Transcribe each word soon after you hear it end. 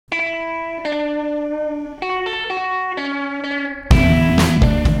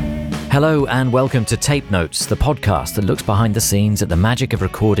Hello and welcome to Tape Notes, the podcast that looks behind the scenes at the magic of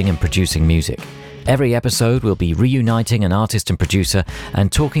recording and producing music. Every episode we'll be reuniting an artist and producer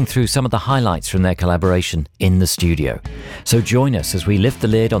and talking through some of the highlights from their collaboration in the studio. So join us as we lift the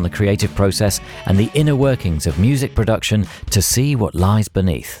lid on the creative process and the inner workings of music production to see what lies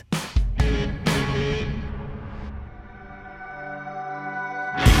beneath.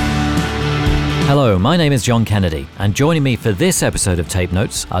 Hello, my name is John Kennedy, and joining me for this episode of Tape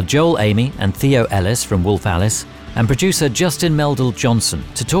Notes are Joel Amy and Theo Ellis from Wolf Alice, and producer Justin Meldal-Johnsen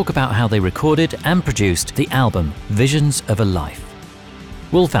to talk about how they recorded and produced the album Visions of a Life.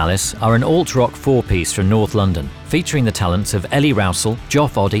 Wolf Alice are an alt-rock four-piece from North London, featuring the talents of Ellie Rousel,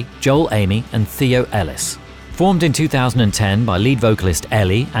 Joff Oddy, Joel Amy and Theo Ellis. Formed in 2010 by lead vocalist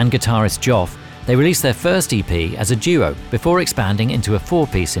Ellie and guitarist Joff, they released their first EP as a duo before expanding into a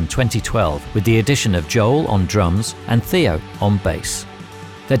four-piece in 2012 with the addition of Joel on drums and Theo on bass.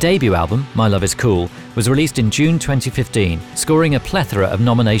 Their debut album, My Love Is Cool, was released in June 2015, scoring a plethora of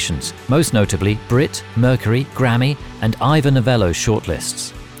nominations, most notably Brit, Mercury, Grammy and Ivor Novello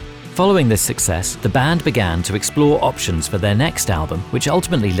shortlists. Following this success, the band began to explore options for their next album, which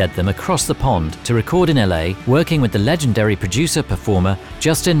ultimately led them across the pond to record in LA, working with the legendary producer-performer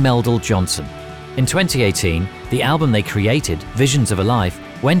Justin Meldal-Johnsen. In 2018, the album they created, Visions of a Life,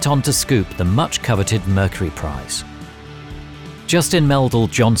 went on to scoop the much-coveted Mercury Prize. Justin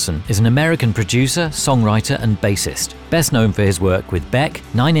Meldal-Johnsen is an American producer, songwriter and bassist, best known for his work with Beck,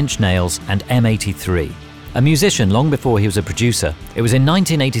 Nine Inch Nails and M83. A musician long before he was a producer, it was in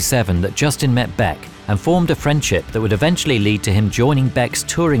 1987 that Justin met Beck and formed a friendship that would eventually lead to him joining Beck's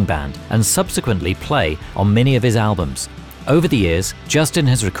touring band and subsequently play on many of his albums. Over the years, Justin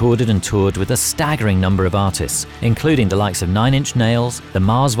has recorded and toured with a staggering number of artists, including the likes of Nine Inch Nails, the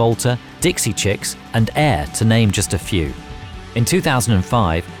Mars Volta, Dixie Chicks, and Air, to name just a few. In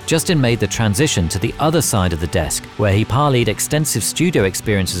 2005, Justin made the transition to the other side of the desk, where he parlayed extensive studio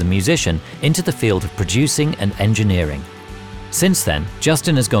experience as a musician into the field of producing and engineering. Since then,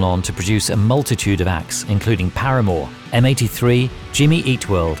 Justin has gone on to produce a multitude of acts, including Paramore, M83, Jimmy Eat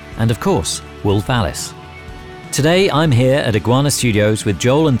World, and of course, Wolf Alice. Today, I'm here at Iguana Studios with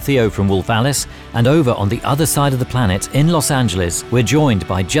Joel and Theo from Wolf Alice, and over on the other side of the planet in Los Angeles, we're joined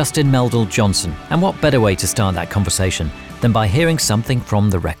by Justin Meldal-Johnsen. And what better way to start that conversation than by hearing something from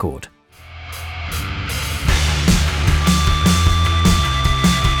the record?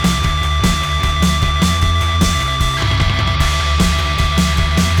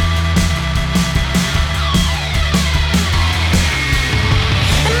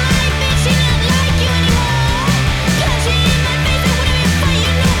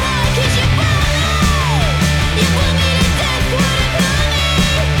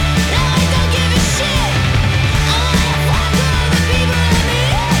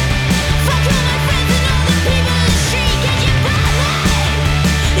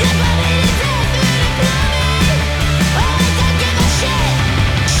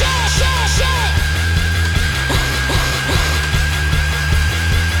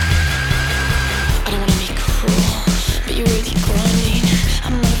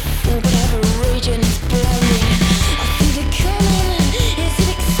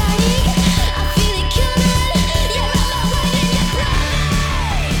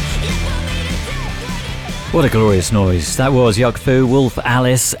 What a glorious noise. That was Yuck Fu, Wolf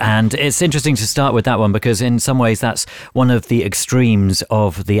Alice, and it's interesting to start with that one because in some ways that's one of the extremes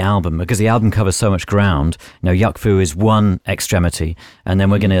of the album, because the album covers so much ground. You know, Yuck Fu is one extremity, and then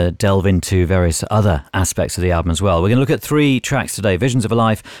we're going to delve into various other aspects of the album as well. We're going to look at three tracks today: Visions of a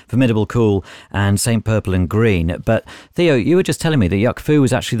Life, Formidable Cool, and Saint Purple and Green. But Theo, you were just telling me that Yuck Fu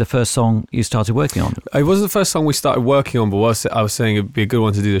was actually the first song you started working on. It wasn't the first song we started working on, but I was saying it'd be a good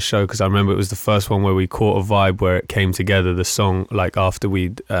one to do the show because I remember it was the first one where we caught a vibe where it came together, the song, like after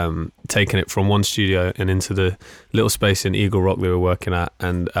we'd taken it from one studio and into the little space in Eagle Rock they were working at,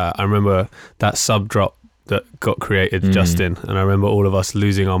 and I remember that sub drop that got created, Justin, and I remember all of us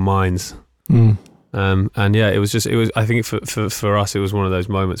losing our minds. And yeah, it was I think for us it was one of those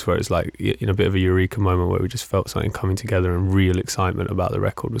moments where it's like, you know, a bit of a eureka moment where we just felt something coming together and real excitement about the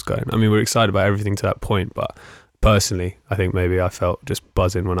record was going. I mean, we were excited about everything to that point, but personally I think maybe I felt just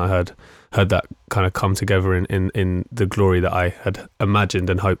buzzing when I heard that kind of come together in the glory that I had imagined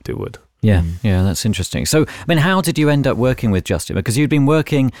and hoped it would. Yeah, that's interesting. So, I mean, how did you end up working with Justin? Because you'd been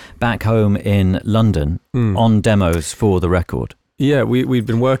working back home in London on demos for the record. Yeah, we'd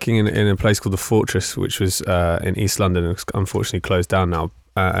been working in a place called The Fortress, which was in East London. It's unfortunately closed down now.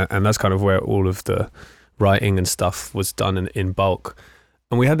 And that's kind of where all of the writing and stuff was done in bulk.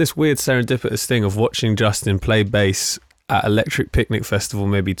 And we had this weird serendipitous thing of watching Justin play bass at Electric Picnic Festival,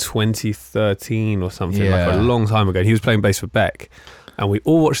 maybe 2013 or something, like a long time ago. And he was playing bass for Beck. And we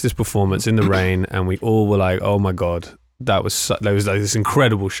all watched this performance in the rain, and we all were like, oh my God, that was like this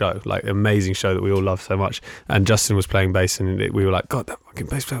incredible show, like amazing show that we all loved so much. And Justin was playing bass, and we were like, God, that fucking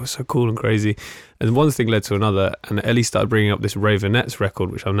bass player was so cool and crazy. And one thing led to another, and Ellie started bringing up this Ravenettes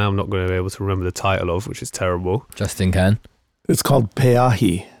record, which I'm now not going to be able to remember the title of, which is terrible. Justin can. It's called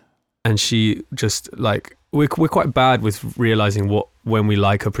Peahi. And she just like, we're quite bad with realizing when we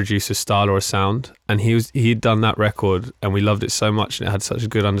like a producer's style or a sound. And he'd done that record, and we loved it so much, and it had such a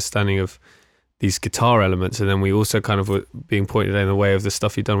good understanding of these guitar elements. And then we also kind of were being pointed in the way of the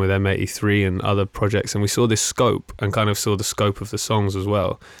stuff he'd done with M83 and other projects, and we saw this scope and kind of saw the scope of the songs as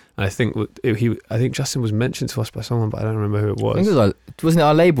well. And I think Justin was mentioned to us by someone, but I don't remember who it was. I think wasn't it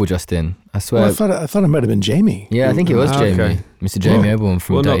our label, Justin? I swear. Well, I thought it might have been Jamie. Yeah, I think it was Jamie. Okay. Mr. Jamie Oberman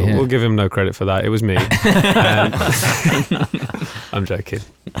from Day Here. We'll give him no credit for that. It was me. I'm joking.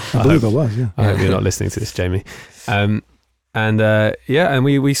 I believe it was, yeah. I hope you're not listening to this, Jamie. And we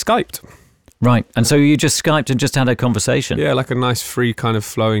Skyped. Right. And so you just Skyped and just had a conversation? Yeah, like a nice free kind of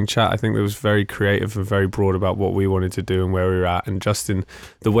flowing chat. I think it was very creative and very broad about what we wanted to do and where we were at. And Justin,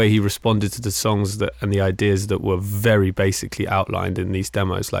 the way he responded to the songs and the ideas that were very basically outlined in these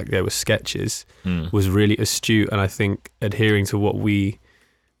demos, like they were sketches, was really astute. And I think adhering to what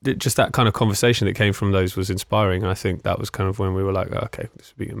just that kind of conversation that came from those was inspiring. And I think that was kind of when we were like, oh, okay,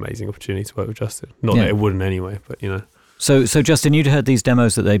 this would be an amazing opportunity to work with Justin. Not that it wouldn't anyway, but you know. So Justin, you'd heard these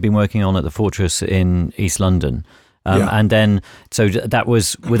demos that they've been working on at the Fortress in East London, and then so that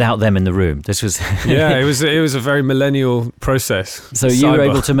was without them in the room. This was it was a very millennial process. So you were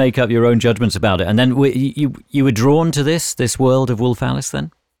able to make up your own judgments about it, and then you were drawn to this world of Wolf Alice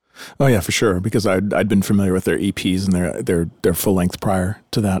then. Oh yeah, for sure, because I'd been familiar with their EPs and their full length prior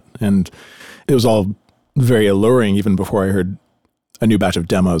to that, and it was all very alluring even before I heard a new batch of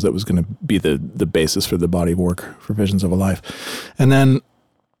demos that was going to be the basis for the body of work for Visions of a Life. And then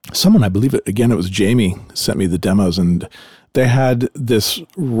someone, I believe it was Jamie, sent me the demos, and they had this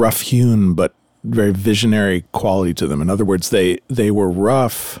rough-hewn but very visionary quality to them. In other words, they were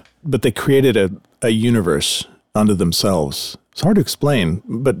rough, but they created a universe unto themselves. It's hard to explain,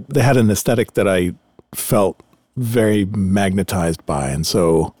 but they had an aesthetic that I felt very magnetized by. And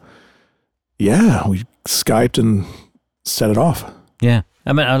so, yeah, we Skyped and set it off. Yeah.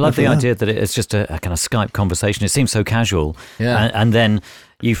 I mean, I love the idea that it's just a kind of Skype conversation. It seems so casual. Yeah. And then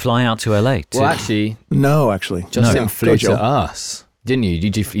you fly out to LA. Justin flew to us, didn't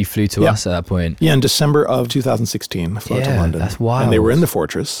you? You flew to us at that point? Yeah, in December of 2016, I flew to London. That's wild. And they were in the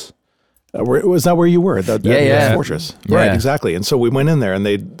Fortress. Was that where you were? The Fortress. Yeah. Right, exactly. And so we went in there, and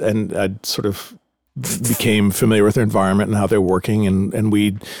I sort of became familiar with their environment and how they're working, and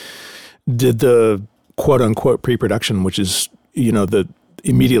we did the quote-unquote pre-production, which is, the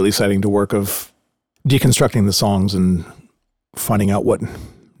immediately setting to work of deconstructing the songs and finding out what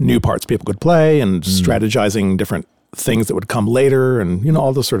new parts people could play and strategizing different things that would come later and,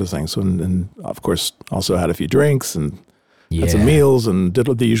 all those sort of things. And of course, also had a few drinks and had some meals and did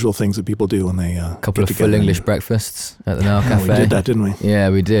the usual things that people do when they a couple of full English breakfast at the Now Cafe. We did that, didn't we? Yeah,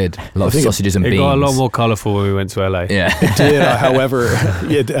 we did. A lot of sausages and beans. It got a lot more colourful when we went to LA. Yeah, it did. However,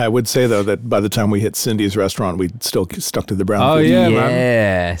 I would say though that by the time we hit Cindy's restaurant, we still stuck to the brown food. Oh yeah, man.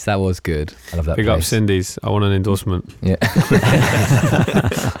 Yes, that was good. I love that. Big up Cindy's. I want an endorsement. Yeah.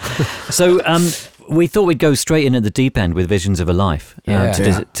 So we thought we'd go straight in at the deep end with Visions of a Life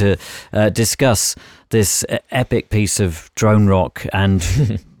to discuss this epic piece of drone rock and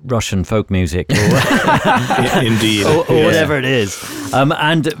Russian folk music, indeed, or whatever it is.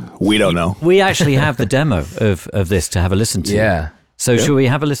 And we don't know. We actually have the demo of this to have a listen to. Yeah. So should we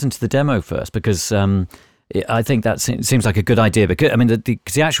have a listen to the demo first? Because I think that seems like a good idea. Because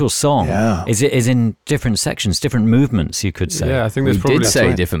the actual song is in different sections, different movements, you could say. Yeah, I think we did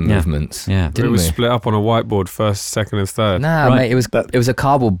say different movements. Yeah, didn't we? It was split up on a whiteboard, first, second, and third. Nah, mate, it was a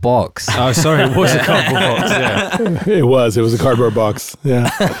cardboard box. Oh, sorry, it was a cardboard box. Yeah, it was a cardboard box. Yeah,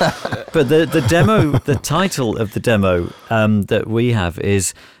 but the demo, the title of the demo that we have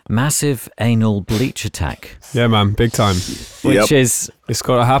is Massive Anal Bleach Attack. Yeah, man, big time. Which is, it's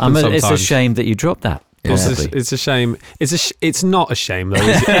got to happen sometimes. It's a shame that you dropped that. Yeah. It's a shame. It's not a shame though.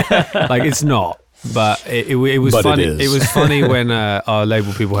 Is it? Like it's not. But it was funny. It was funny when our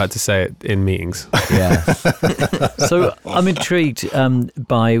label people had to say it in meetings. Yeah. So I'm intrigued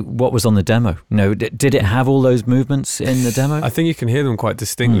by what was on the demo. Did it have all those movements in the demo? I think you can hear them quite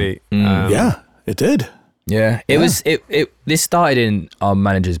distinctly. Yeah, it did. Yeah, it was. This started in our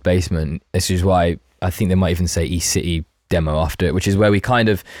manager's basement. This is why I think they might even say East City demo after it, which is where we kind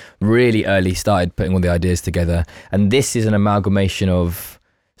of really early started putting all the ideas together. And this is an amalgamation of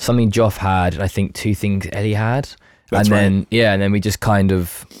something Joff had, and I think 2 things Ellie had. That's and then we just kind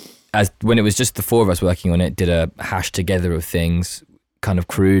of, as when it was just the 4 of us working on it, did a hash together of things kind of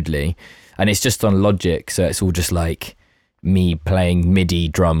crudely. And it's just on Logic, so it's all just like me playing MIDI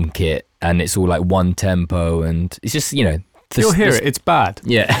drum kit, and it's all like one tempo, and it's just, you know, you'll hear it. It's bad.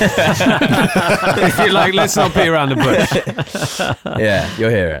 Yeah. If you're like, let's not beat around the bush. Yeah, you'll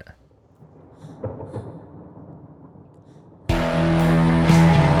hear it.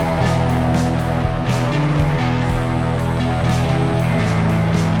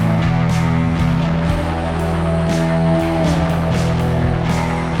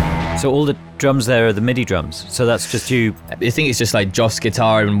 So all the drums there are the MIDI drums. So that's just you. I think it's just like Joff's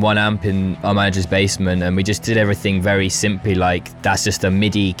guitar and 1 amp in our manager's basement, and we just did everything very simply. Like that's just a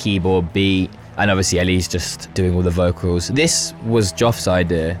MIDI keyboard beat, and obviously Ellie's just doing all the vocals. This was Joff's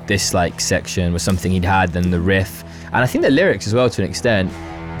idea. This like section was something he'd had, then the riff, and I think the lyrics as well to an extent.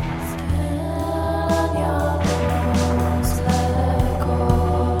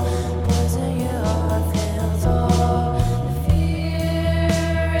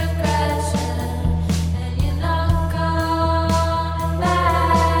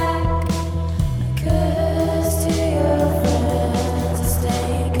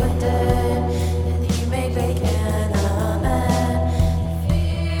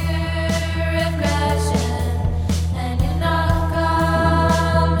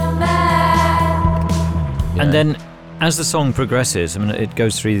 And then as the song progresses, I mean, it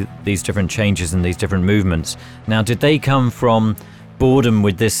goes through these different changes and these different movements. Now, did they come from boredom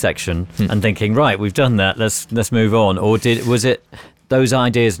with this section and thinking, right, we've done that, let's move on? Or was it those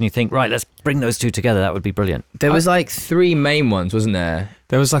ideas and you think, right, let's bring those 2 together, that would be brilliant? There was like 3 main ones, wasn't there?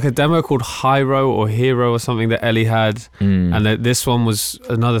 There was like a demo called Hero or something that Ellie had. And this one was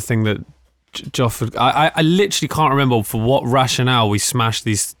another thing that Joff, I literally can't remember for what rationale we smashed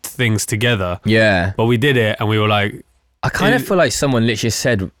these things together. Yeah. But we did it, and we were like... I kind of feel like someone literally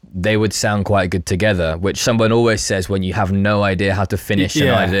said they would sound quite good together, which someone always says when you have no idea how to finish an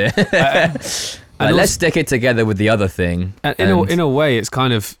idea. Like, let's stick it together with the other thing. And in a way, it's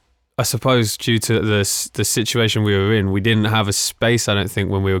kind of, I suppose, due to the situation we were in, we didn't have a space, I don't think,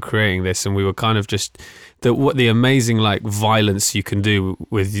 when we were creating this, and we were kind of just... the amazing like violence you can do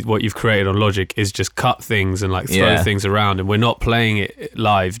with what you've created on Logic is just cut things and like throw things around, and we're not playing it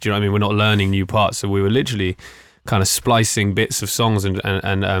live. Do you know what I mean? We're not learning new parts, so we were literally kind of splicing bits of songs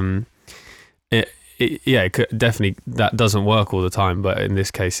and it could, definitely that doesn't work all the time, but in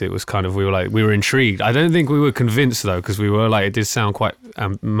this case it was kind of, we were intrigued. I don't think we were convinced though, because we were like, it did sound quite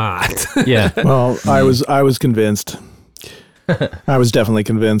mad. Yeah. Well, I was convinced. I was definitely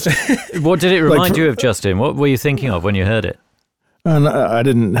convinced. What did it remind you of, Justin? What were you thinking of when you heard it? And I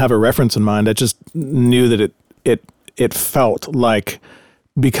didn't have a reference in mind. I just knew that it felt like,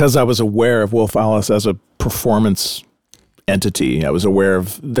 because I was aware of Wolf Alice as a performance entity, I was aware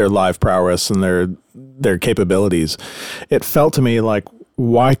of their live prowess and their capabilities. It felt to me like,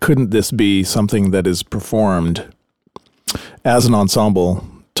 why couldn't this be something that is performed as an ensemble,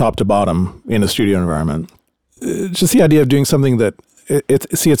 top to bottom, in a studio environment? Just the idea of doing something that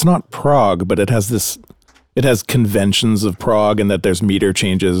it's not prog, but it has conventions of prog, and that there's meter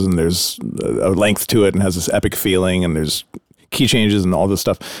changes and there's a length to it and has this epic feeling, and there's key changes and all this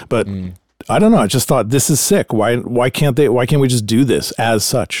stuff. But I don't know. I just thought, this is sick. Why can't we just do this as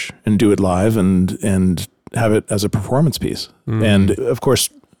such and do it live and have it as a performance piece? And of course,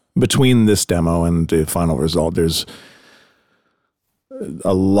 between this demo and the final result, there's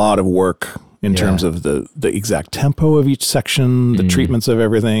a lot of work in terms of the exact tempo of each section, the treatments of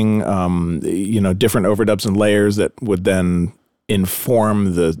everything, different overdubs and layers that would then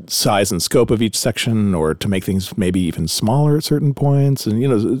inform the size and scope of each section, or to make things maybe even smaller at certain points.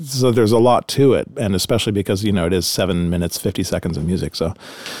 And, so there's a lot to it. And especially because, it is 7 minutes, 50 seconds of music. So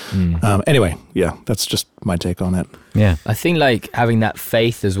anyway, that's just my take on it. Yeah. I think like having that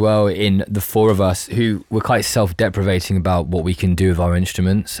faith as well in the 4 of us, who were quite self-deprivating about what we can do with our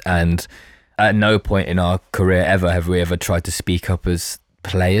instruments, and at no point in our career ever have we ever tried to speak up as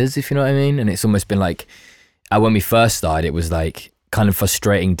players, if you know what I mean. And it's almost been like, when we first started, it was like kind of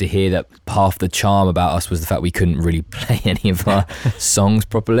frustrating to hear that half the charm about us was the fact we couldn't really play any of our songs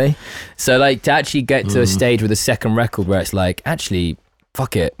properly. So like to actually get to a stage with a second record where it's like, actually,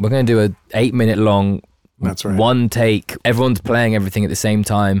 fuck it, we're going to do a 8-minute long, that's right, one take, everyone's playing everything at the same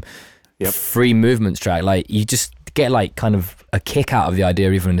time, Yep. free movements track. Like you just get like kind of a kick out of the idea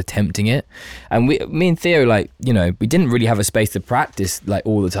of even attempting it. And me and Theo, like, we didn't really have a space to practice like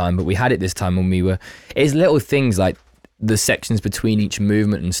all the time, but we had it this time when it's little things like the sections between each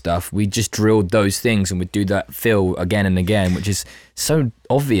movement and stuff, we just drilled those things and we'd do that fill again and again, which is so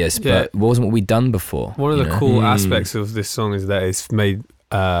obvious, but wasn't what we'd done before. One of the cool aspects of this song is that it's made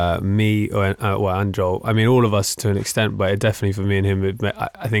me and Joel, I mean all of us to an extent, but it definitely for me and him,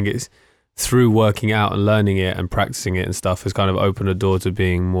 I think it's through working out and learning it and practicing it and stuff has kind of opened a door to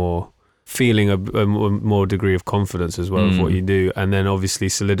being more, feeling a more degree of confidence as well of what you do, and then obviously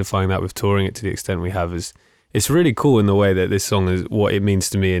solidifying that with touring it to the extent we have is, it's really cool in the way that this song is what it means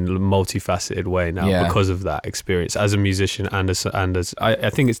to me in a multifaceted way now because of that experience as a musician and as I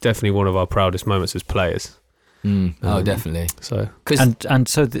think it's definitely one of our proudest moments as players. Definitely. So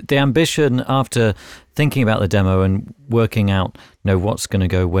so the ambition after thinking about the demo and working out, what's going to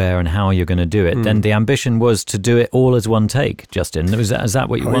go where and how you're going to do it, then the ambition was to do it all as one take. Justin, is that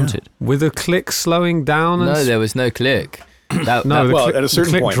what you wanted? With a click slowing down? No, there was no click. At a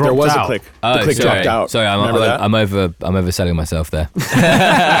certain point there was a click. The click dropped out. Sorry, I'm overselling myself there.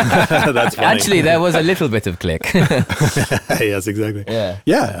 That's funny. Actually, there was a little bit of click. Yes, exactly.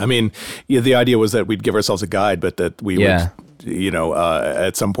 Yeah. I mean, the idea was that we'd give ourselves a guide, but that we would,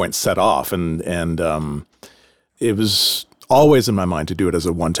 at some point set off, and it was always in my mind to do it as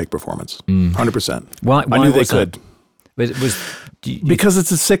a one take performance, 100%. Why I knew they was could. But it was because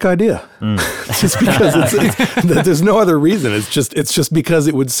it's a sick idea. Just because there's no other reason. It's just because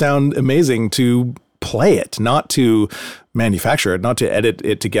it would sound amazing to play it, not to manufacture it, not to edit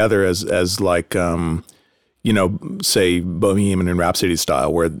it together as like say Bohemian Rhapsody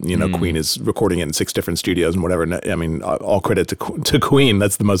style, where Queen is recording it in 6 different studios and whatever. I mean, all credit to Queen.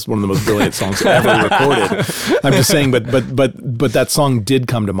 That's one of the most brilliant songs ever recorded. I'm just saying, but that song did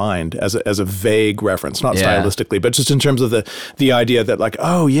come to mind as a vague reference, not stylistically, but just in terms of the idea that like,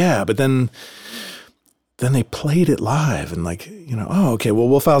 oh yeah, but then they played it live and like, oh, okay, well,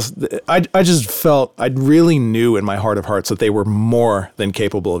 Wolf Alice, I just felt, I really knew in my heart of hearts that they were more than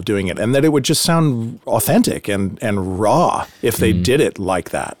capable of doing it and that it would just sound authentic and raw if they did it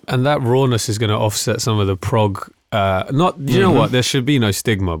like that. And that rawness is going to offset some of the prog, you know what, there should be no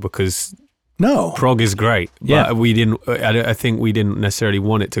stigma because prog is great, but I think we didn't necessarily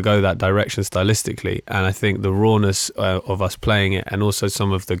want it to go that direction stylistically, and I think the rawness of us playing it and also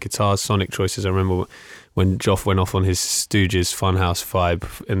some of the guitar sonic choices, I remember when Joff went off on his Stooges Funhouse vibe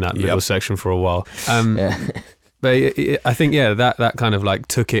in that middle section for a while. But I think, that kind of like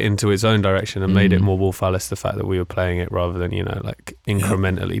took it into its own direction and made it more Wolf Alice, the fact that we were playing it rather than, like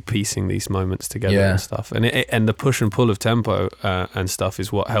incrementally piecing these moments together and stuff. And the push and pull of tempo and stuff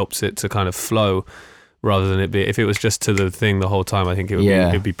is what helps it to kind of flow rather than it be, if it was just to the thing the whole time, I think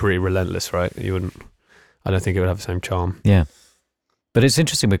it'd be pretty relentless, right? I don't think it would have the same charm. Yeah. But it's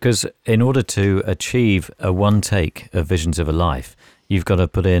interesting because in order to achieve a one take of Visions of a Life, you've got to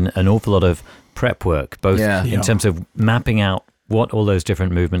put in an awful lot of prep work, both in terms of mapping out what all those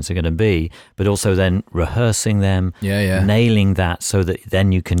different movements are going to be, but also then rehearsing them, nailing that so that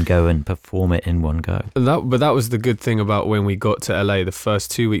then you can go and perform it in one go. But that was the good thing about when we got to LA, the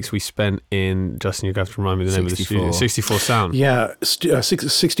first 2 weeks we spent in, Justin, you have to remind me the name of the studio, 64 Sound. Yeah,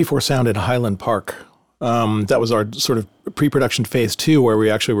 64 Sound in Highland Park. That was our sort of pre-production phase 2 where we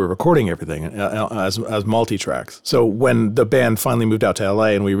actually were recording everything as multi-tracks. So when the band finally moved out to LA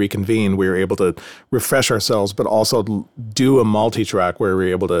and we reconvened, we were able to refresh ourselves, but also do a multi-track where we were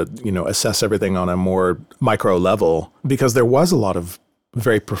able to, assess everything on a more micro level because there was a lot of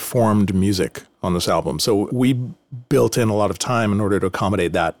very performed music on this album. So we built in a lot of time in order to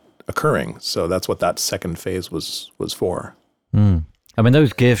accommodate that occurring. So that's what that second phase was for. I mean,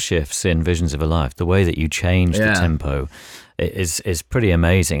 those gear shifts in Visions of a Life, the way that you change the tempo is pretty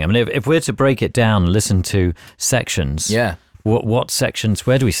amazing. I mean, if we're to break it down and listen to sections, what sections,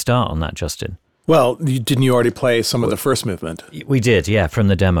 where do we start on that, Justin? Well, didn't you already play some of the first movement? We did, from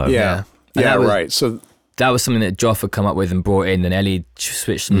the demo. Yeah, right. So that was something that Joff had come up with and brought in, and Ellie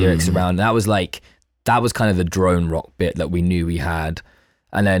switched some lyrics around. That was kind of the drone rock bit that we knew we had.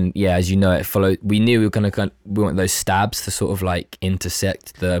 And then, as you know, it followed. We knew we want those stabs to sort of like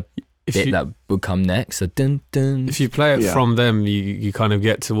intersect the bit that would come next. So dun dun. If you play it from them, you kind of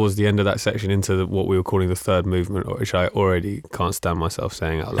get towards the end of that section into what we were calling the third movement, which I already can't stand myself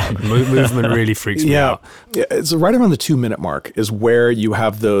saying out loud. Movement really freaks me out. Yeah, it's right around the 2-minute mark is where you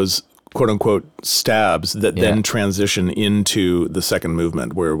have those quote unquote stabs that then transition into the second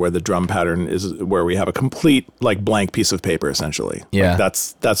movement where the drum pattern is where we have a complete like blank piece of paper essentially. Yeah. Like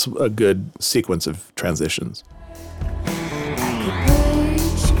that's a good sequence of transitions.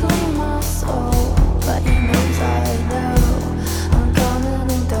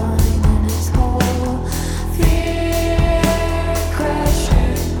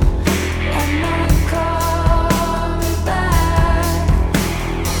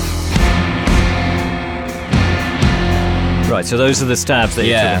 Right, so those are the stabs that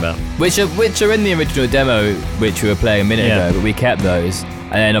you're talking about. Which are in the original demo, which we were playing a minute ago, but we kept those.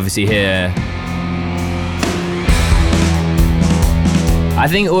 And then obviously here. I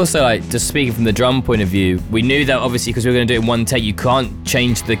think also, like, just speaking from the drum point of view, we knew that obviously because we were going to do it in one take, you can't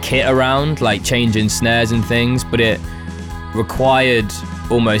change the kit around, like changing snares and things, but it required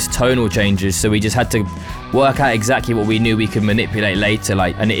almost tonal changes, so we just had to work out exactly what we knew we could manipulate later,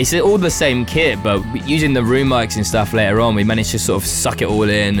 like, and it's all the same kit, but using the room mics and stuff later on, we managed to sort of suck it all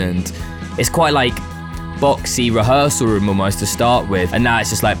in, and it's quite like boxy rehearsal room almost to start with, and now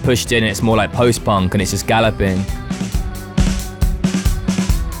it's just like pushed in, and it's more like post-punk, and it's just galloping.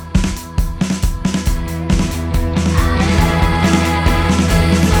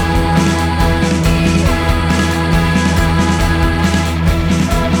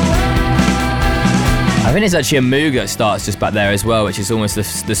 I think there's actually a moog that starts just back there as well, which is almost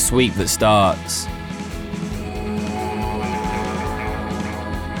the sweep that starts.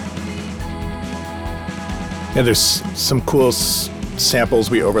 Yeah, there's some cool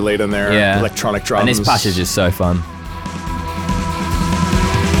samples we overlaid in there. Yeah. Electronic drums. And this passage is so fun.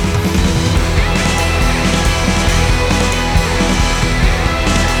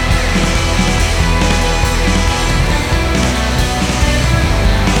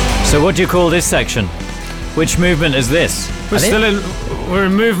 So what do you call this section? Which movement is this? We're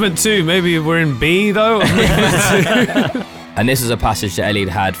in movement 2. Maybe we're in B though. And this is a passage that Elliot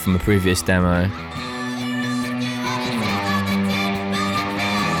had from a previous demo.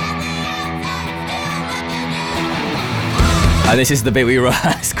 And this is the bit we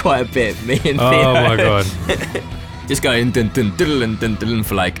rehearsed quite a bit, me and Theo. Oh my god. Just going dun dun dun dun dun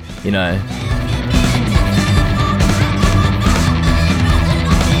for like, you know.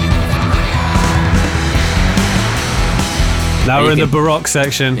 Now we're in the Baroque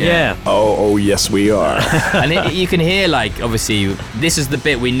section. Yeah. Oh, yes, we are. And you can hear, like, obviously, this is the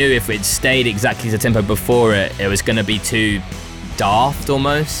bit we knew if it stayed exactly the tempo before it was going to be too daft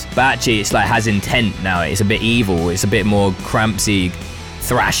almost. But actually, it's like has intent now. It's a bit evil. It's a bit more crampsy,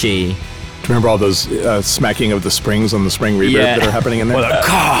 thrashy. Do you remember all those smacking of the springs on the spring reverb that are happening in there?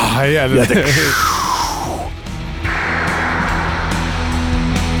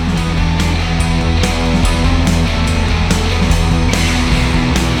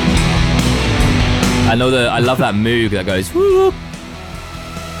 I love that moog that goes whoop.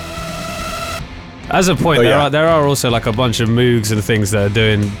 As a point, there are also like a bunch of moogs and things that are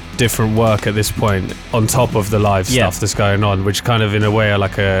doing different work at this point on top of the live stuff that's going on, which kind of in a way are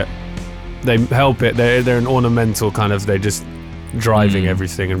like they help it. They're an ornamental kind of, they're just driving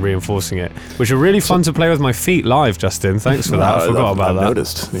everything and reinforcing it, which are really fun to play with my feet live, Justin. Thanks for that. I forgot about that. I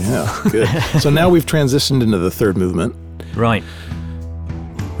noticed. Yeah, good. So now we've transitioned into the third movement. Right.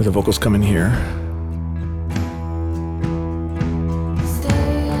 Where the vocals come in here.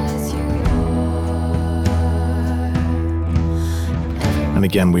 And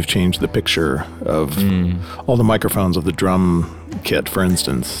again, we've changed the picture of all the microphones of the drum kit, for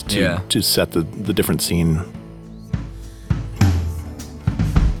instance, to set the different scene.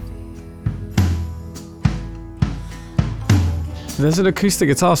 There's an acoustic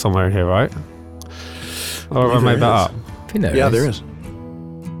guitar somewhere in here, right? Or have I made that up? I think there is.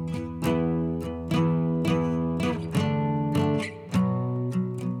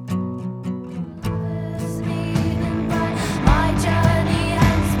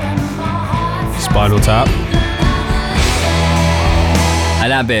 Spinal Tap. And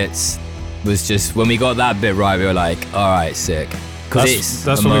that bit was just, when we got that bit right, we were like, all right, sick. That's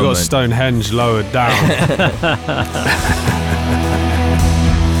when we got Stonehenge lowered down.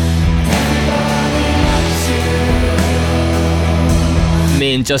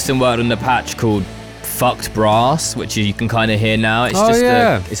 Me and Justin worked on the patch called Fucked Brass, which you can kind of hear now.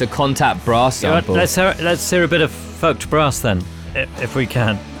 It's it's a contact brass sample. Let's hear a bit of Fucked Brass then, if we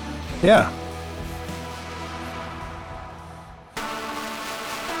can. Yeah.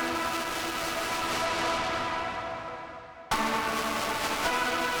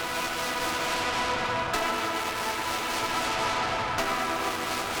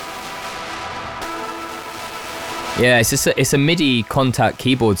 Yeah, it's a MIDI contact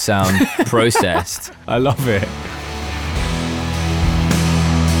keyboard sound processed. I love it.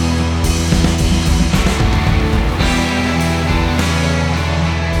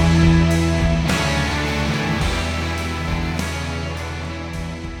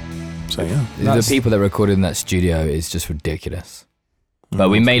 So yeah, the people that recorded in that studio is just ridiculous. But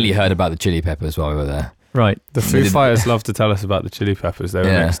we mainly heard about the Chili Peppers while we were there. Right. The Foo Fighters love to tell us about the Chili Peppers. They were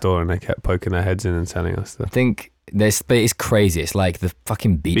next door and they kept poking their heads in and telling us that. I think but it's crazy. It's like the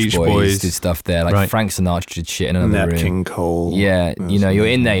fucking Beach Boys did stuff there. Like Frank Sinatra did shit in another room. Nat King Cole. Yeah, you're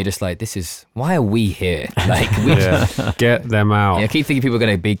in there. You're just like, why are we here? Like, get them out. Yeah, I keep thinking people are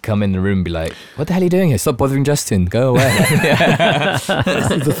going to come in the room and be like, what the hell are you doing here? Stop bothering Justin. Go away.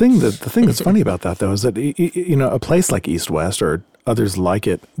 The thing that's funny about that though is that a place like East West or others like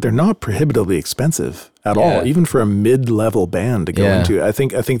it, they're not prohibitively expensive at all, even for a mid-level band to go into. I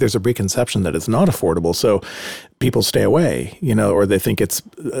think there's a preconception that it's not affordable, so people stay away, or they think it's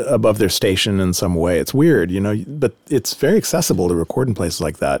above their station in some way. It's weird, but it's very accessible to record in places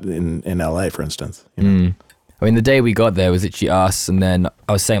like that in LA, for instance. I mean, the day we got there was actually us, and then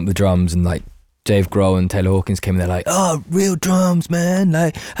I was setting up the drums, and like Dave Grohl and Taylor Hawkins came in, they're like, oh, real drums, man.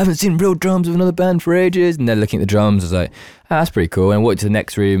 Like, haven't seen real drums of another band for ages. And they're looking at the drums. I was like, that's pretty cool. And I walked to the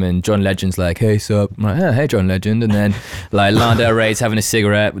next room and John Legend's like, hey, sup? I'm like, oh, hey, John Legend. And then like Lana Del Rey's having a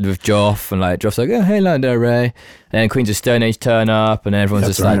cigarette with Joff, and like Joff's like, oh, hey, Lana Del Rey. And then Queens of Stone Age turn up, and everyone's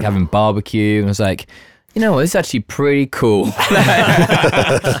just like having barbecue. And I was like, you know what, this is actually pretty cool.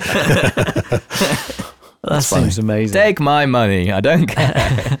 That seems amazing. Take my money. I don't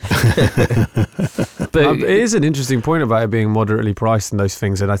care. But it is an interesting point about it being moderately priced and those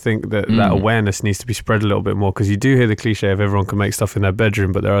things, and I think that awareness needs to be spread a little bit more, because you do hear the cliche of everyone can make stuff in their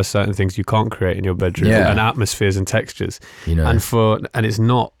bedroom, but there are certain things you can't create in your bedroom, and atmospheres and textures, and it's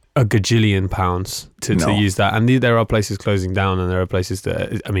not a gajillion pounds to use that, and there are places closing down, and there are places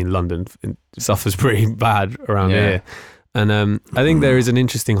that, I mean, London suffers pretty bad around here. And I think there is an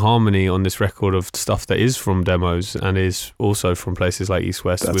interesting harmony on this record of stuff that is from demos and is also from places like East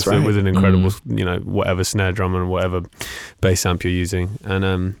West with an incredible, whatever snare drum and whatever bass amp you're using.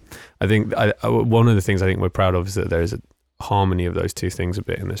 And I think one of the things I think we're proud of is that there is a harmony of those two things a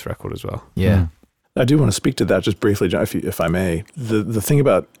bit in this record as well. Yeah. I do want to speak to that just briefly, John, if I may. The thing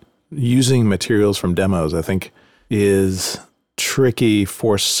about using materials from demos, I think, is tricky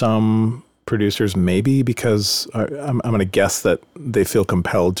for some producers, maybe because I'm going to guess that they feel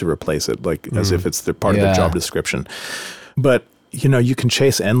compelled to replace it, like as if it's part of their job description. But, you can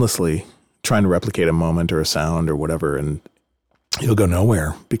chase endlessly trying to replicate a moment or a sound or whatever, and you'll go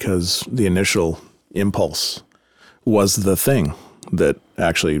nowhere because the initial impulse was the thing that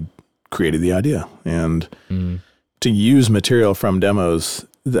actually created the idea. And to use material from demos,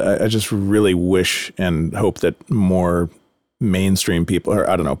 I just really wish and hope that more mainstream people, or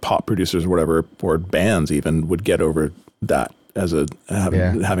I don't know, pop producers or whatever, or bands even, would get over that as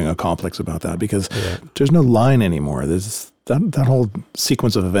having a complex about that, because there's no line anymore. There's that whole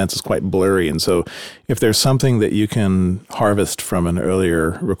sequence of events is quite blurry, and so if there's something that you can harvest from an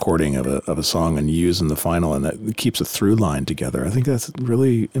earlier recording of a song and use in the final, and that keeps a through line together, I think that's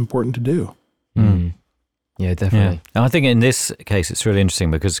really important to do. Yeah, definitely. And I think in this case it's really interesting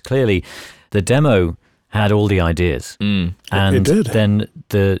because clearly the demo had all the ideas, and it did. Then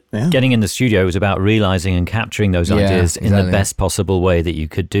getting in the studio was about realizing and capturing those ideas in the best possible way that you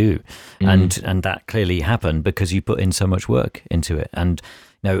could do, and that clearly happened because you put in so much work into it, and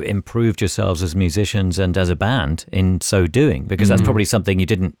improved yourselves as musicians and as a band in so doing, because that's probably something you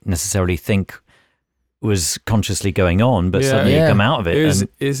didn't necessarily think was consciously going on, but suddenly you come out of it.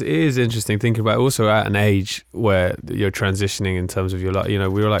 It is interesting thinking about it also at an age where you're transitioning in terms of your life. We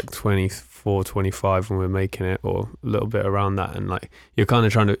were like 24, 25 when we were making it, or a little bit around that, and like you're kind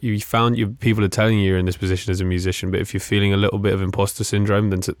of people are telling you you're in this position as a musician, but if you're feeling a little bit of imposter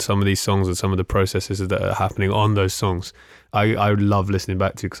syndrome, then some of these songs and some of the processes that are happening on those songs I love listening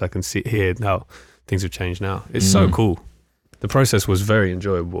back to, because I can hear how things have changed now. It's so cool. The process was very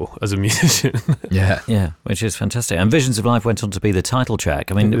enjoyable as a musician. Yeah, which is fantastic. And Visions of Life went on to be the title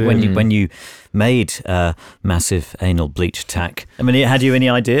track. I mean, when you made Massive Anal Bleach Tack, I mean, had you any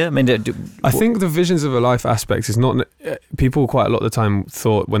idea? I mean, I think the Visions of a Life aspect is not. People quite a lot of the time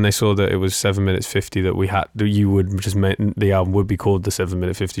thought when they saw that it was 7 minutes 50 that you would just make the album would be called the 7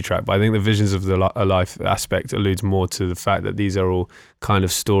 minute 50 track. But I think the Visions of a Life aspect alludes more to the fact that these are all kind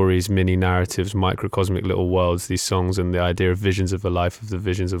of stories, mini narratives, microcosmic little worlds, these songs, and the idea of visions of a life, of the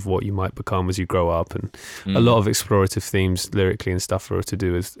visions of what you might become as you grow up, and a lot of explorative themes lyrically and stuff are to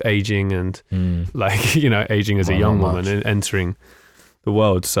do with aging and aging as a young woman and entering the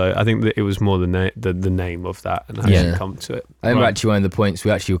world. So I think that it was more the name of that and how you come to it. I remember actually one of the points we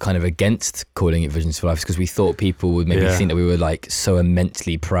actually were kind of against calling it Visions for Life because we thought people would maybe think that we were like so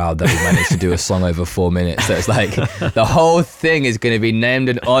immensely proud that we managed to do a song over 4 minutes. So it's like the whole thing is going to be named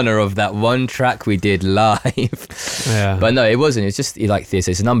in honor of that one track we did live. Yeah. But no, it wasn't. It's just like this.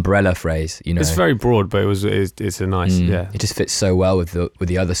 It's an umbrella phrase, you know. It's very broad, but it's a nice, It just fits so well with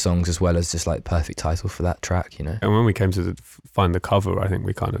the other songs as well as just like perfect title for that track, you know. And when we came to find the cover, I think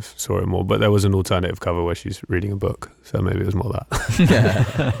we kind of saw it more. But there was an alternative cover where she's reading a book, so maybe it was more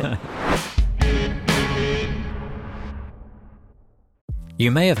that.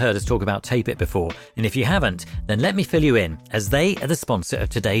 You may have heard us talk about Tape It before, and if you haven't, then let me fill you in, as they are the sponsor of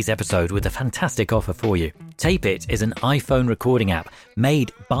today's episode with a fantastic offer for you. Tape It is an iPhone recording app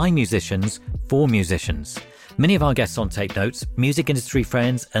made by musicians for musicians. Many of our guests on Tape Notes, music industry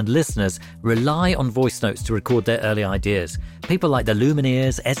friends and listeners rely on voice notes to record their early ideas. People like the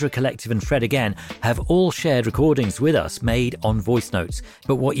Lumineers, Ezra Collective and Fred Again have all shared recordings with us made on voice notes.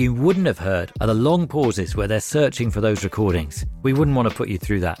 But what you wouldn't have heard are the long pauses where they're searching for those recordings. We wouldn't want to put you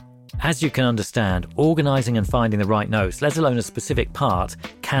through that. As you can understand, organising and finding the right notes, let alone a specific part,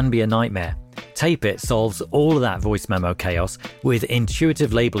 can be a nightmare. Tape It solves all of that voice memo chaos with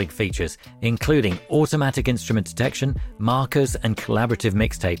intuitive labelling features, including automatic instrument detection, markers and collaborative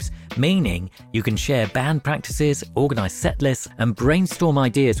mixtapes, meaning you can share band practices, organise set lists and brainstorm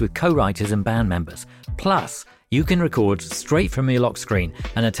ideas with co-writers and band members. Plus, you can record straight from your lock screen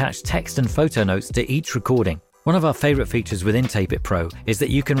and attach text and photo notes to each recording. One of our favourite features within Tape It Pro is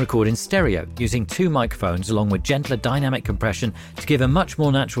that you can record in stereo using 2 microphones along with gentler dynamic compression to give a much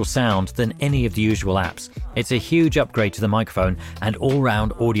more natural sound than any of the usual apps. It's a huge upgrade to the microphone and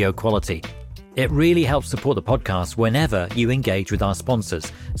all-round audio quality. It really helps support the podcast whenever you engage with our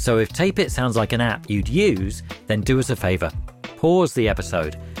sponsors. So if Tape It sounds like an app you'd use, then do us a favour. Pause the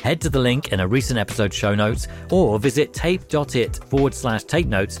episode, head to the link in a recent episode show notes, or visit tape.it/tape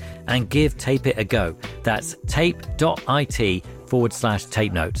notes and give Tape It a go. That's tape.it/tape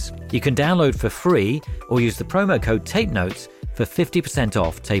notes. You can download for free or use the promo code Tape Notes for 50%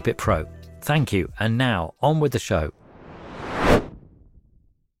 off Tape It Pro. Thank you, and now on with the show.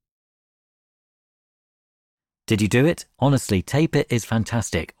 Did you do it? Honestly, Tape It is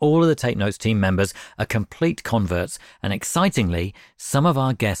fantastic. All of the Tape Notes team members are complete converts, and excitingly, some of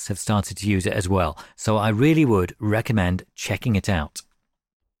our guests have started to use it as well. So I really would recommend checking it out.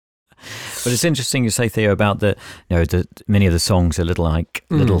 But it's interesting you say, Theo, about the many of the songs are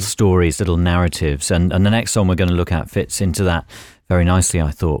little stories, little narratives, and the next song we're going to look at fits into that very nicely,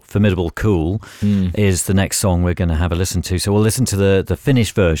 I thought. Formidable Cool is the next song we're going to have a listen to. So we'll listen to the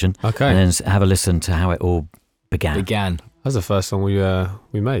finished version, and then have a listen to how it all began. That's the first song we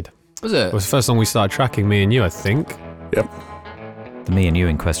made. Was it? It was the first song we started tracking, me and you, I think. Yep. The me and you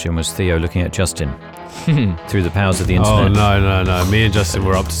in question was Theo looking at Justin through the powers of the internet. Oh, no. Me and Justin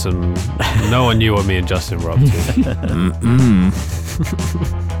were up to some... No one knew what me and Justin were up to.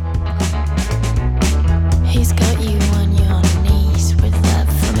 He's got you on your knees with that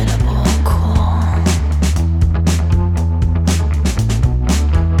formidable call.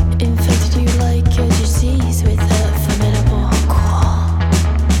 Infected you like a disease with that formidable call.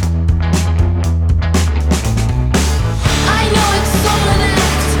 I know it's all an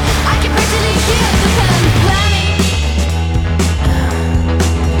act. I can practically hear the pen planning.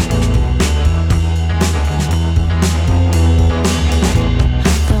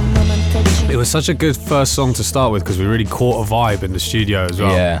 It was such a good first song to start with because we really caught a vibe in the studio as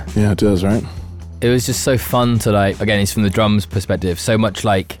well. Yeah. Yeah, it does, right? It was just so fun to again, it's from the drums perspective, so much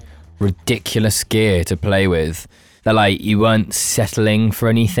ridiculous gear to play with that you weren't settling for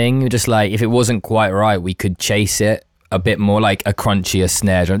anything. You're just if it wasn't quite right, we could chase it a bit more, like a crunchier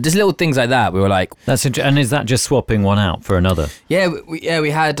snare drum. Just little things like that. We were like... And is that just swapping one out for another? Yeah,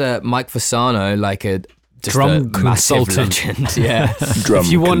 we had Mike Fasano, just drum a massive consultant. Legend. Yeah. Drum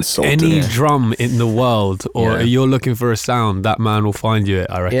If you want consultant. any drum in the world, or you're looking for a sound, that man will find you it,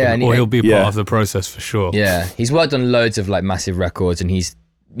 I reckon. Yeah, and or he'll be part of the process for sure. Yeah, he's worked on loads of massive records, and he's,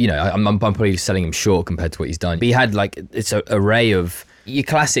 I'm probably selling him short compared to what he's done. But he had it's an array of your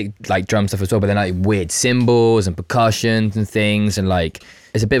classic drum stuff as well, but then weird cymbals and percussions and things, and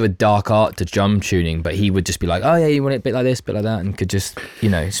it's a bit of a dark art to drum tuning. But he would just be like, oh yeah, you want it a bit like this, bit like that, and could just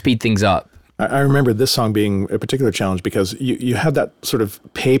speed things up. I remember this song being a particular challenge because you had that sort of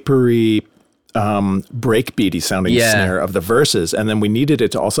papery, breakbeaty sounding snare of the verses, and then we needed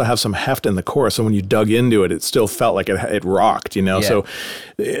it to also have some heft in the chorus. So when you dug into it, it still felt like it rocked, So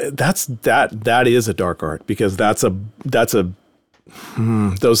that is a dark art because that's a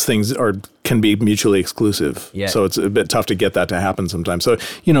those things can be mutually exclusive. Yeah. So it's a bit tough to get that to happen sometimes. So,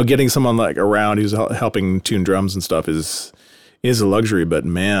 getting someone like around who's helping tune drums and stuff is a luxury, but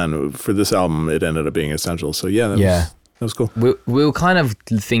man, for this album, it ended up being essential. So that was cool. We were kind of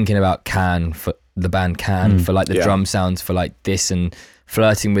thinking about Can, for the band Can, for like the drum sounds for like this, and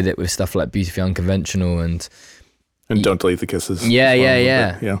flirting with it with stuff like Beautifully Unconventional and Don't Delete the Kisses. Yeah.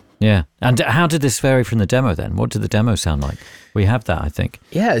 And how did this vary from the demo then? What did the demo sound like? We have that, I think.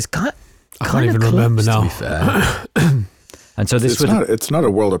 Yeah, it's kind. I can't even remember now. To be fair. And so this it's not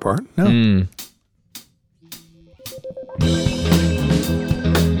a world apart. No.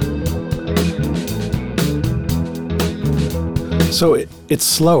 So it's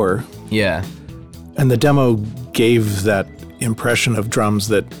slower. Yeah. And the demo gave that impression of drums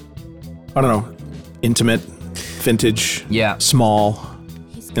that, I don't know, intimate, vintage, small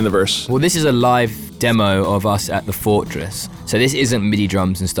in the verse. Well, this is a live demo of us at the Fortress. So this isn't MIDI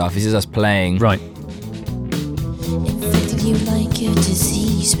drums and stuff. This is us playing. Right. Infected you like your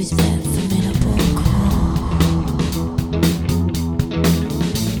disease with that formidable call.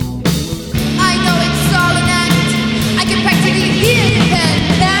 I know it's all an act. I can practically hear the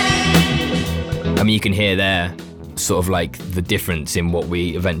pen. I mean, you can hear there sort of like the difference in what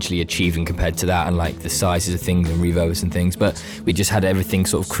we eventually achieved and compared to that, and like the sizes of things and reverbs and things. But we just had everything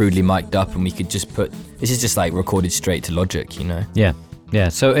sort of crudely mic'd up, and we could just this is just like recorded straight to Logic, Yeah.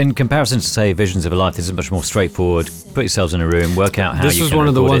 So in comparison to, say, Visions of a Life, this is much more straightforward. Put yourselves in a room, work out how you can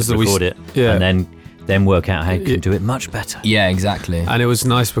record it, and then work out how you can do it much better. Yeah, exactly. And it was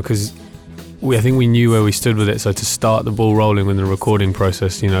nice because I think we knew where we stood with it. So to start the ball rolling with the recording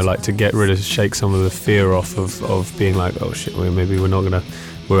process, like to shake some of the fear off of being like, oh shit, maybe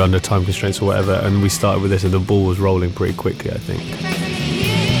we're under time constraints or whatever. And we started with this, and the ball was rolling pretty quickly, I think.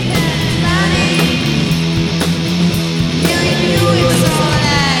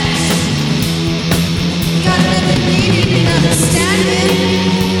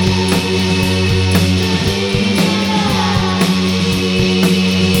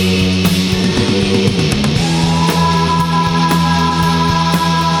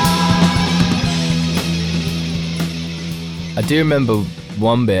 I do remember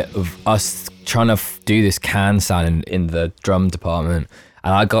one bit of us trying to do this Can sound in the drum department,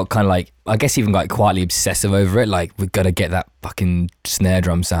 and I got kind of like, I guess even like quietly obsessive over it. Like, we've got to get that fucking snare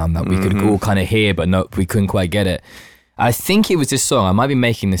drum sound that we could all kind of hear, but no, we couldn't quite get it. I think it was this song. I might be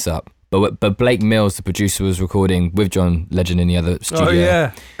making this up, but Blake Mills, the producer, was recording with John Legend in the other studio. Oh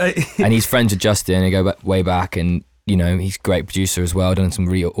yeah, and he's friends with Justin. They go way back, and he's a great producer as well. Done some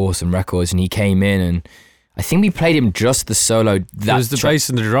really awesome records, and he came in and I think we played him just the solo. It was the bass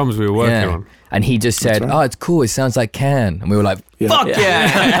and the drums we were working on. And he just said, "Oh, it's cool. It sounds like Can." And we were like, "Fuck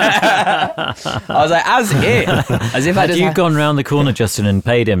yeah!" I was like, "As if I had you gone round the corner, Justin, and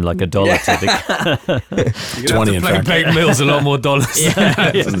paid him like $1 to the 20 in fact. Blake Mills a lot more dollars.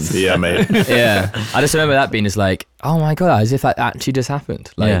 Yeah, mate. Yeah, I just remember that being just like, oh my god, as if that actually just happened.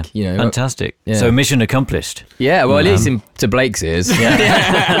 Like, fantastic. Yeah. So mission accomplished. Yeah, well, at least to Blake's ears.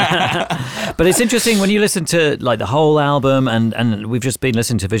 But it's interesting when you listen to like the whole album, and we've just been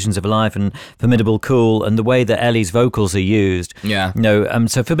listening to Visions of a Life and Formidable Cool, and the way that Ellie's vocals are used. Yeah.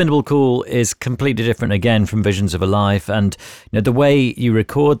 So Formidable Cool is completely different again from Visions of a Life, and the way you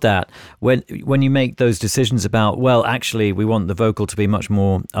record that, when you make those decisions about, well, actually we want the vocal to be much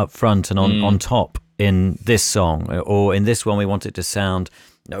more up front and on top in this song, or in this one we want it to sound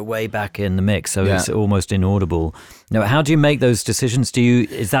way back in the mix, so it's almost inaudible. How do you make those decisions?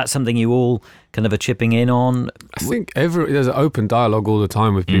 Is that something you all kind of are chipping in on? I think there's an open dialogue all the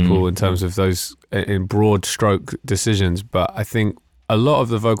time with people in terms of those in broad stroke decisions, but I think a lot of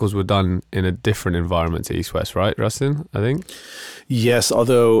the vocals were done in a different environment to East West, right, Rustin? I think. Yes,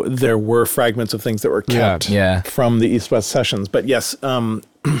 although there were fragments of things that were kept from the East West sessions, but yes,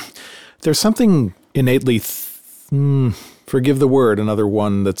 there's something innately. Forgive the word, another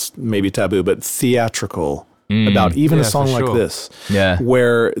one that's maybe taboo, but theatrical about even a song like this. Yeah.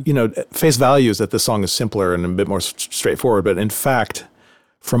 Where, face value is that this song is simpler and a bit more straightforward. But in fact,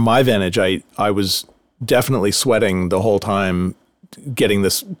 from my vantage, I was definitely sweating the whole time getting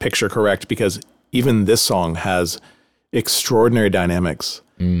this picture correct, because even this song has extraordinary dynamics.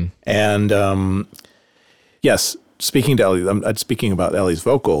 And yes, speaking to Ellie, I'm speaking about Ellie's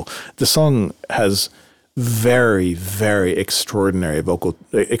vocal, the song has very, very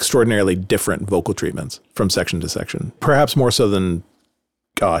extraordinarily different vocal treatments from section to section. Perhaps more so than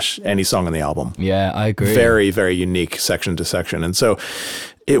gosh, any song on the album. Yeah, I agree. Very, very unique section to section. And so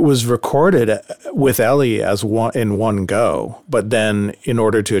it was recorded with Ellie in one go. But then in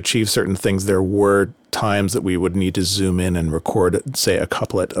order to achieve certain things, there were times that we would need to zoom in and record, say, a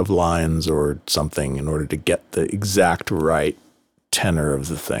couplet of lines or something in order to get the exact right tenor of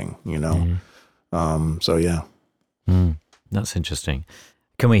the thing, you know? So, yeah. That's interesting.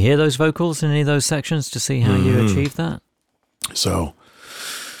 Can we hear those vocals in any of those sections to see how you achieve that? So,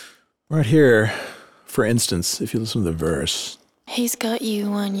 right here, for instance, if you listen to the verse. He's got you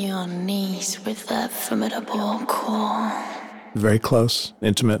on your knees with that formidable core. Very close,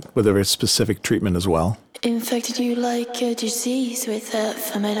 intimate, with a very specific treatment as well. Infected you like a disease with that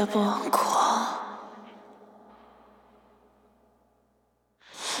formidable core.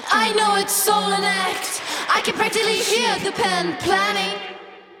 I know it's all an act. I can practically hear the pen planning.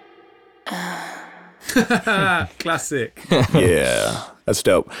 Classic. Yeah, that's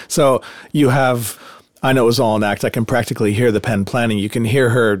dope. So you have, I know it was all an act. I can practically hear the pen planning. You can hear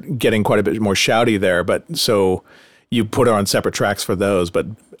her getting quite a bit more shouty there, but so you put her on separate tracks for those. But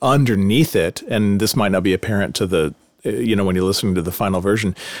underneath it, and this might not be apparent to the, you know, when you're listening to the final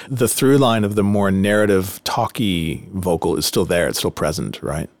version, the through line of the more narrative, talky vocal is still there. It's still present,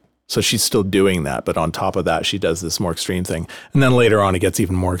 right? So she's still doing that, but on top of that, she does this more extreme thing. And then later on, it gets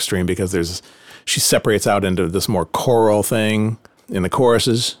even more extreme because she separates out into this more choral thing in the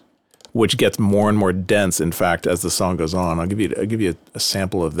choruses, which gets more and more dense, in fact, as the song goes on. I'll give you a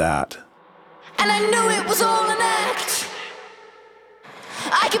sample of that. And I knew it was all an act.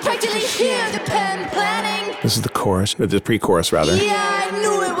 I can practically hear the pen planning. This is the chorus, or the pre-chorus rather. Yeah, I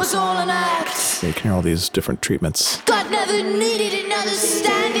knew it was all an act. You can hear all these different treatments. God never needed another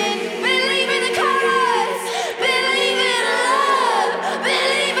standing. Believe in the chorus. Believe in love.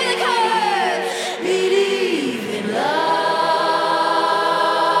 Believe in the chorus. Believe in love.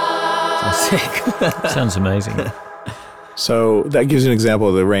 Sick. Sounds amazing. So that gives you an example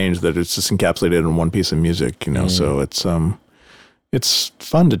of the range that it's just encapsulated in one piece of music, you know. So it's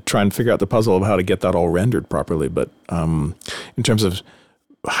fun to try and figure out the puzzle of how to get that all rendered properly. But in terms of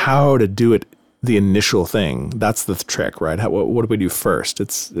how to do it, the initial thing, that's the trick, right? What do we do first?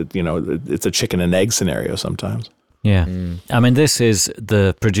 It's a chicken and egg scenario sometimes. Yeah. I mean, this is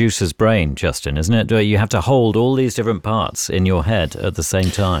the producer's brain, Justin, isn't it? You have to hold all these different parts in your head at the same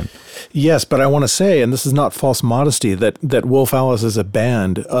time. Yes, but I want to say, and this is not false modesty, that Wolf Alice is a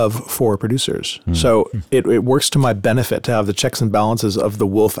band of 4 producers. So it works to my benefit to have the checks and balances of the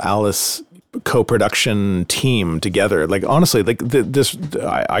Wolf Alice co-production team together. Like, honestly, like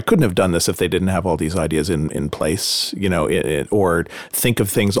I couldn't have done this if they didn't have all these ideas in place, you know, or think of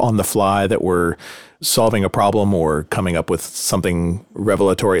things on the fly that were solving a problem or coming up with something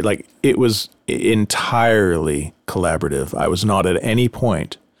revelatory. Like, it was entirely collaborative. I was not at any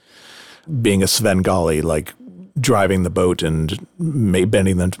point being a Svengali, like driving the boat and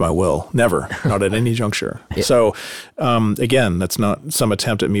bending them to my will. Never, not at any juncture. Yeah. So again, that's not some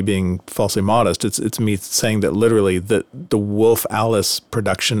attempt at me being falsely modest. It's me saying that literally the Wolf Alice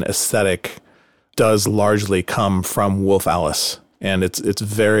production aesthetic does largely come from Wolf Alice. And it's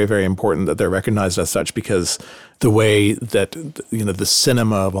very, very important that they're recognized as such, because the way that, you know, the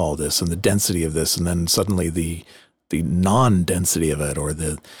cinema of all this and the density of this, and then suddenly the non-density of it, or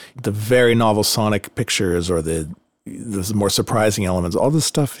the very novel sonic pictures, or the more surprising elements, all this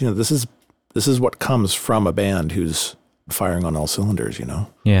stuff, you know, this is what comes from a band who's firing on all cylinders, you know?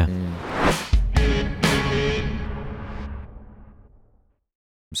 Yeah.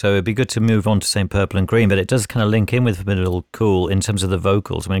 So it'd be good to move on to St. Purple and Green, but it does kind of link in with Formidable Cool in terms of the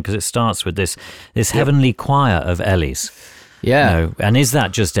vocals. I mean, because it starts with this heavenly choir of Ellie's. Yeah. You know, and is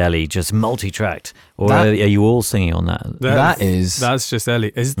that just Ellie, just multi-tracked? Or are you all singing on that? That's just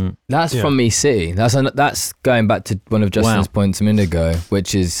Ellie. That's from Me City. That's going back to one of Justin's points a minute ago,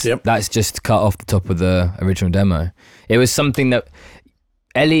 which is that's just cut off the top of the original demo. It was something that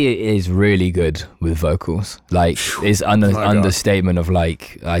Ellie is really good with vocals. Like, it's understatement of,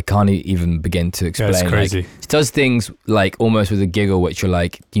 like, I can't even begin to explain. Yeah, it's crazy. Like, she does things like almost with a giggle, which you're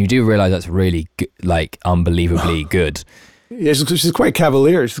like, you do realize that's really like unbelievably good. Yeah, she's quite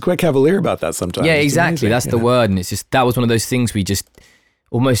cavalier. She's quite cavalier about that sometimes. Yeah, exactly. That's the word. And it's just, that was one of those things we just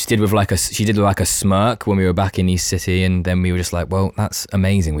almost did with she did like a smirk when we were back in East City, and then we were just like, well, that's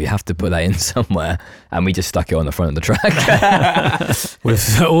amazing. We have to put that in somewhere. And we just stuck it on the front of the track.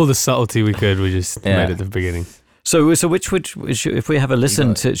 With all the subtlety we could, we just made it at the beginning. So which if we have a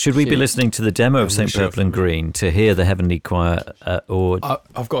listen to, should we be listening to the demo of St. Purple and Green to hear the Heavenly Choir, or?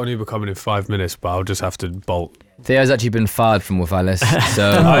 I've got an Uber coming in 5 minutes, but I'll just have to bolt. Theo's actually been fired from Wolf Alice,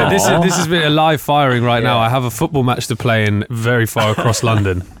 so This has been a live firing right now. I have a football match to play in very far across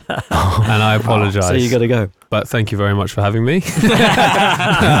London, and I apologise. So you got to go. But thank you very much for having me.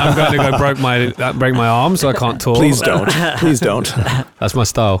 I'm going to go break my arm, so I can't talk. Please don't. Please don't. That's my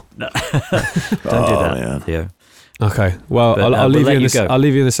style. Don't do that, man. Theo. Okay. Well, But, I'll leave we'll you. let you go. I'll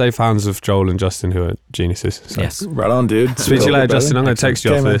leave you in the safe hands of Joel and Justin, who are geniuses. So. Yes. Right on, dude. Speak to you later, Justin. I'm going to text you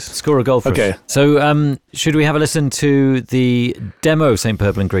Okay, after man. this. Score a goal for Okay. us. So, should we have a listen to the demo of St.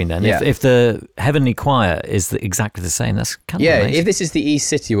 Purple and Green then? Yeah. If the Heavenly Choir is exactly the same, that's kind of yeah. amazing. If this is the East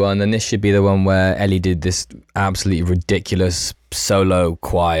City one, then this should be the one where Ellie did this absolutely ridiculous solo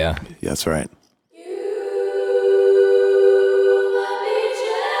choir. Yeah, that's right.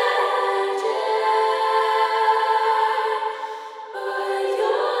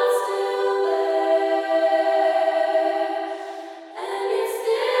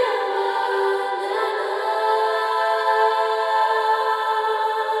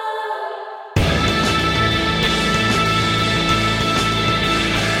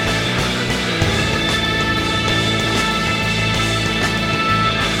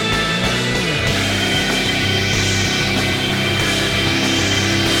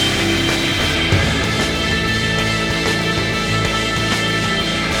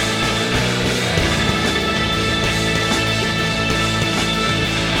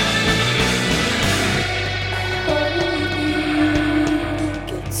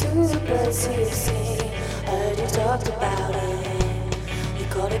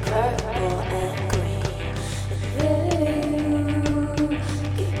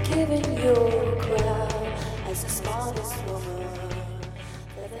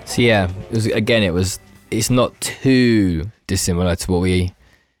 So yeah, it's not too dissimilar to what we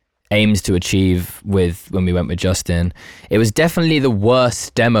aimed to achieve when we went with Justin. It was definitely the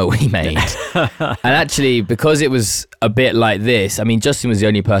worst demo we made. And actually, because it was a bit like this, I mean, Justin was the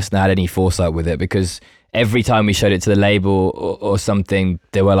only person that had any foresight with it, because every time we showed it to the label or something,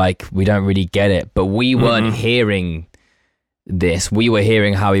 they were like, we don't really get it. But we weren't hearing this. We were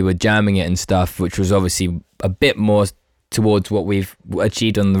hearing how we were jamming it and stuff, which was obviously a bit more towards what we've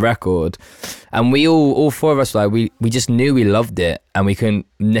achieved on the record. And we all four of us, like we just knew we loved it, and we couldn't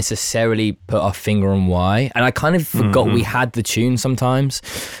necessarily put our finger on why. And I kind of forgot we had the tune sometimes.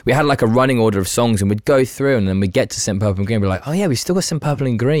 We had like a running order of songs, and we'd go through and then we'd get to St. Purple and Green, we're like, oh yeah, we still got St. Purple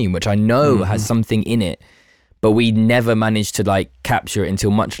and Green, which I know has something in it, but we never managed to like capture it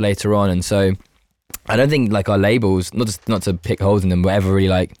until much later on. And so I don't think like our labels, not to pick holes in them, were ever really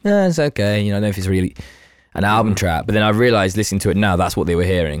like, it's okay, I don't know if it's really an album track. But then I realized listening to it now, that's what they were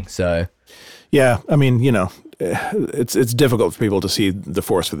hearing. So yeah, I mean, it's difficult for people to see the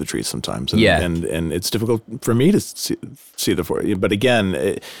forest for the trees sometimes. And, and it's difficult for me to see the forest. But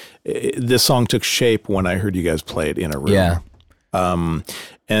again, this song took shape when I heard you guys play it in a room. Yeah.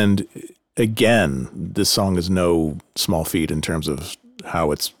 And again, this song is no small feat in terms of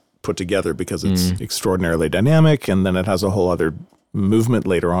how it's put together, because it's extraordinarily dynamic, and then it has a whole other movement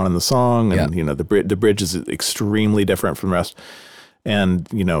later on in the song, and the bridge is extremely different from the rest,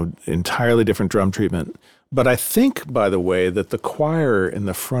 and entirely different drum treatment. But I think, by the way, that the choir in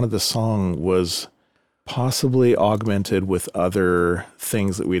the front of the song was possibly augmented with other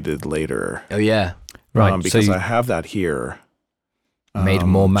things that we did later. Oh yeah, right. Because I have that here. Made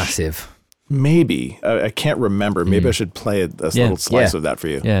more massive. Maybe. I can't remember. Maybe I should play a little slice of that for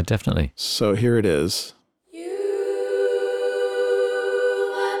you. Yeah, definitely. So here it is.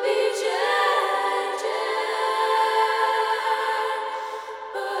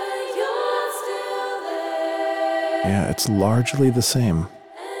 Yeah, it's largely the same.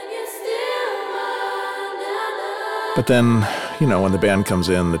 But then, when the band comes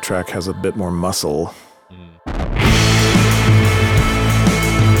in, the track has a bit more muscle.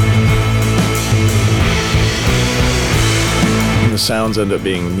 And the sounds end up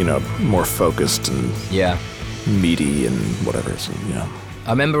being, more focused and meaty and whatever. So, I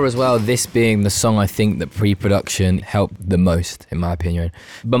remember as well this being the song I think that pre-production helped the most, in my opinion.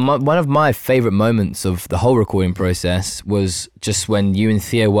 But one of my favourite moments of the whole recording process was just when you and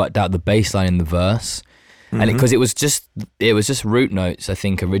Theo worked out the bass line in the verse. And because it was just root notes, I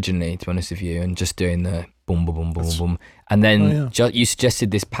think, originally, to be honest with you, and just doing the boom, boom, boom, boom, boom. And then you suggested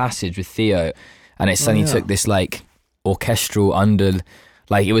this passage with Theo, and it suddenly took this like orchestral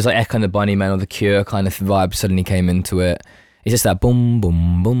like it was like Echo and the Bunnymen or The Cure kind of vibe suddenly came into it. It's just that boom,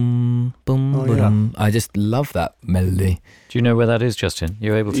 boom, boom, boom, boom. I just love that melody. Do you know where that is, Justin?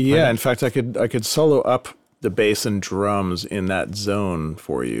 You're able to play yeah, it? in fact, I could solo up the bass and drums in that zone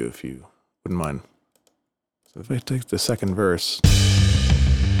for you, if you wouldn't mind. So if I take the second verse.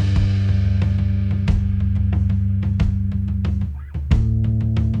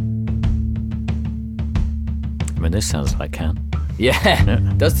 mean, this sounds like Can. Yeah,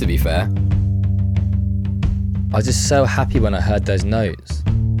 it does, to be fair. I was just so happy when I heard those notes.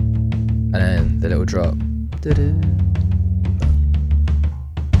 And then the little drop. And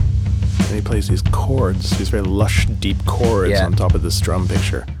he plays these chords, these very lush, deep chords on top of this drum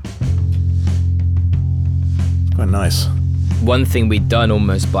picture. It's quite nice. One thing we'd done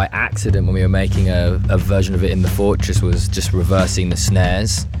almost by accident when we were making a version of it in the Fortress was just reversing the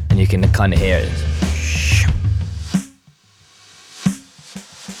snares, and you can kind of hear it.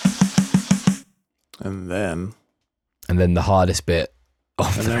 And then the hardest bit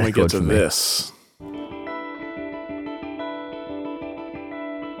of and the then we get record to for me. this.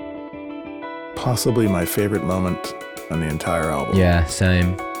 Possibly my favorite moment on the entire album. Yeah,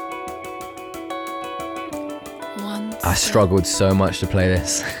 same. I struggled so much to play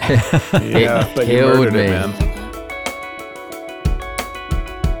this. Yeah, It but you killed murdered me. it, man.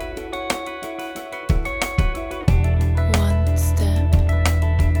 One step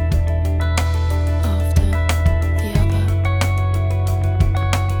after the other.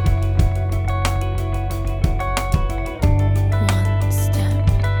 One step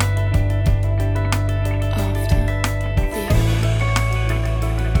after the other.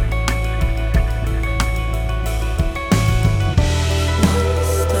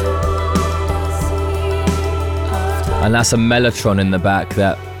 And that's a mellotron in the back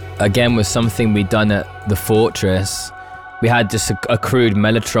that, again, was something we'd done at the Fortress. We had just a crude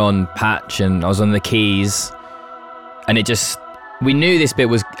mellotron patch, and I was on the keys, and we knew this bit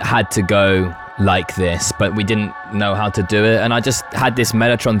had to go like this, but we didn't know how to do it. And I just had this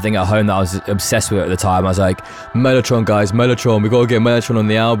mellotron thing at home that I was obsessed with at the time. I was like, mellotron, guys, mellotron, we gotta get mellotron on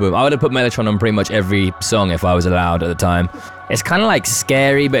the album. I would have put mellotron on pretty much every song if I was allowed at the time. It's kind of like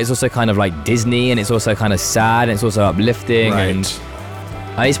scary, but it's also kind of like Disney, and it's also kind of sad, and it's also uplifting. Right. And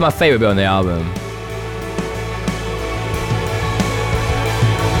it's my favorite bit on the album.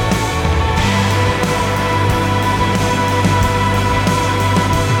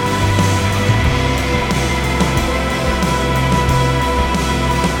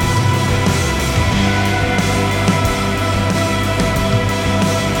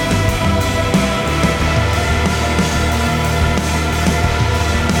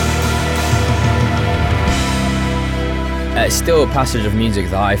 It's still a passage of music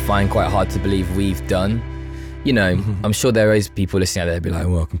that I find quite hard to believe we've done. You know, I'm sure there is people listening out there who'd be like,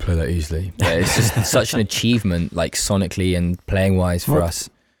 well, I can play that easily. But it's just such an achievement, like sonically and playing wise for us.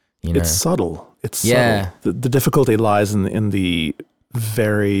 You know? It's subtle. It's Yeah. subtle. The difficulty lies in the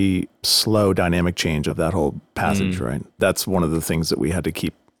very slow dynamic change of that whole passage, right? That's one of the things that we had to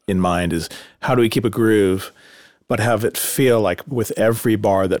keep in mind is how do we keep a groove, but have it feel like with every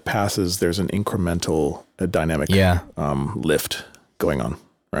bar that passes, there's an incremental dynamic lift going on,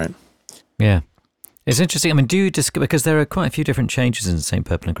 right? Yeah. It's interesting. I mean, because there are quite a few different changes in St.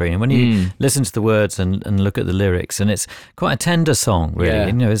 Purple and Green, and when you listen to the words and look at the lyrics, and it's quite a tender song, really. Yeah.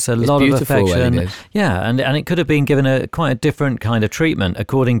 You know, it's a lot of beautiful what he affection. did. Yeah, and it could have been given quite a different kind of treatment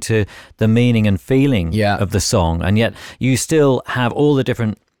according to the meaning and feeling of the song, and yet you still have all the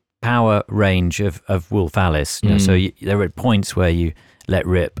different power range of Wolf Alice. You know, so there are points where you let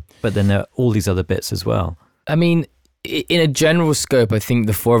rip, but then there are all these other bits as well. I mean, in a general scope, I think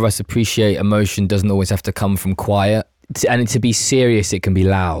the four of us appreciate emotion doesn't always have to come from quiet. And to be serious, it can be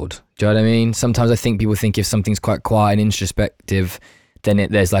loud. Do you know what I mean? Sometimes I think people think if something's quite quiet and introspective, then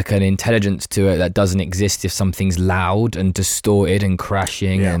there's like an intelligence to it that doesn't exist if something's loud and distorted and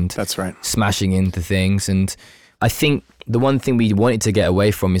crashing and that's right. smashing into things. And I think the one thing we wanted to get away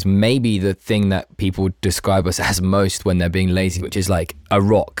from is maybe the thing that people describe us as most when they're being lazy, which is like a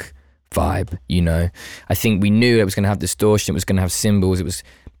rock vibe, you know. I think we knew it was going to have distortion, it was going to have cymbals,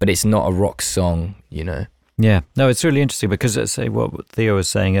 but it's not a rock song, you know. Yeah, no, it's really interesting because say what Theo was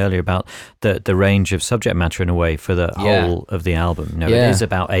saying earlier about the range of subject matter in a way for the whole of the album. You know, it is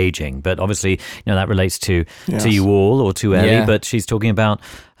about aging, but obviously, you know, that relates to you all or to Ellie, but she's talking about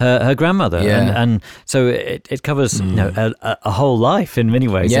her grandmother, and so it covers you know a whole life in many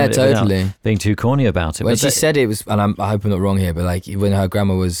ways. Yeah, without totally. being too corny about it. When But she said it was, and I hope I'm not wrong here, but like when her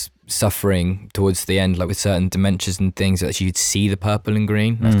grandma was suffering towards the end, like with certain dementias and things, that she could see the purple and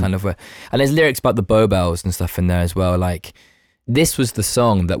green. That's kind of where, and there's lyrics about the bow bells and stuff in there as well. Like this was the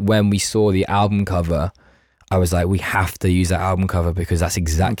song that when we saw the album cover, I was like, we have to use that album cover because that's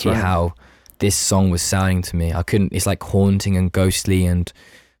exactly how this song was sounding to me. It's like haunting and ghostly and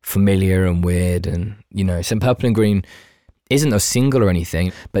familiar and weird, and you know, St. Purple and Green isn't a single or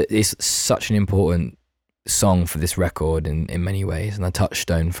anything, but it's such an important song for this record in many ways, and a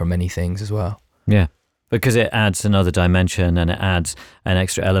touchstone for many things as well. Yeah. Because it adds another dimension and it adds an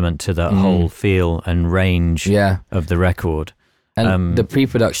extra element to the whole feel and range of the record. And the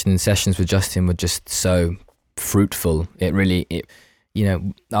pre-production and sessions with Justin were just so fruitful.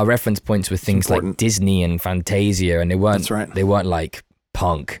 Our reference points were things like Disney and Fantasia, and they weren't like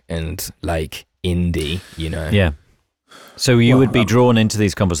punk and like indie, Yeah. So you would be drawn into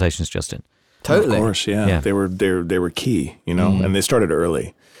these conversations, Justin? Totally. Of course, yeah. They were key, and they started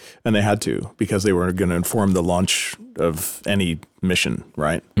early. And they had to, because they were going to inform the launch of any mission,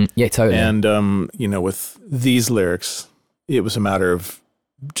 right? Yeah, totally. And, with these lyrics, it was a matter of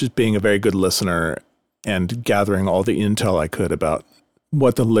just being a very good listener and gathering all the intel I could about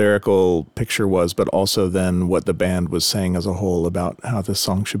what the lyrical picture was, but also then what the band was saying as a whole about how this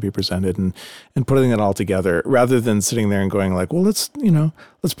song should be presented, and putting it all together, rather than sitting there and going like, well, let's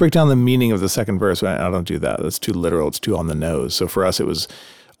break down the meaning of the second verse. I don't do that. That's too literal. It's too on the nose. So for us, it was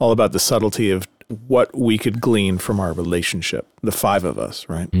all about the subtlety of what we could glean from our relationship, the five of us,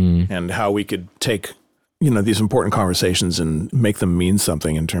 right? And how we could take, these important conversations and make them mean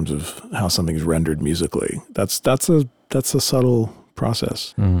something in terms of how something's rendered musically. That's a subtle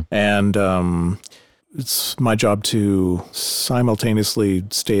process. And it's my job to simultaneously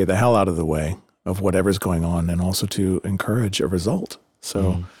stay the hell out of the way of whatever's going on, and also to encourage a result.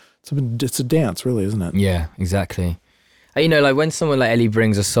 So it's a dance, really, isn't it? Yeah, exactly. Like when someone like Ellie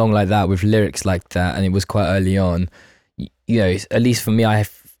brings a song like that with lyrics like that, and it was quite early on, at least for me,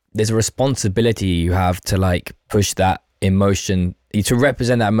 there's a responsibility you have to like push that emotion, to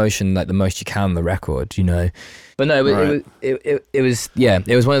represent that emotion like the most you can on the record, But no, it was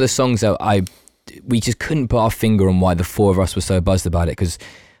one of the songs that we just couldn't put our finger on why the four of us were so buzzed about it, because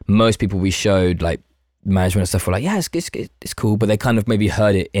most people we showed, like management and stuff, were like, yeah, it's cool, but they kind of maybe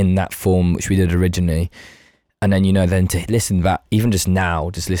heard it in that form which we did originally. And then, then to listen back, even just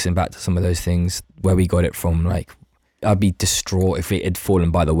now, just listen back to some of those things where we got it from, like, I'd be distraught if it had fallen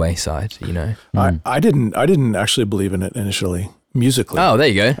by the wayside, I didn't actually believe in it initially, musically. Oh, there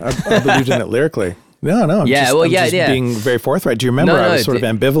you go. I believed in it lyrically. No, I'm just being very forthright. Do you remember I was sort of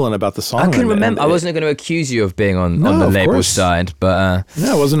ambivalent about the song? I couldn't remember. I wasn't going to accuse you of being on the label side, but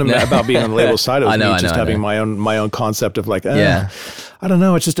no, it wasn't about being on the label side. It was having my own concept of like, I don't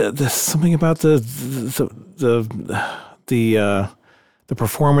know. It's just there's something about the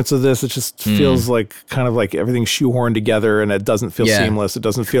performance of this. It just feels like kind of like everything's shoehorned together, and it doesn't feel seamless. It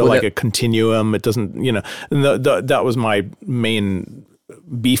doesn't feel like a continuum. It doesn't, and that was my main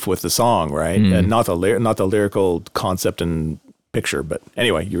beef with the song, right? And not the lyrical concept and picture. But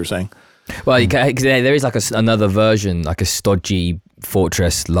anyway, you were saying. Well, there is like another version, like a stodgy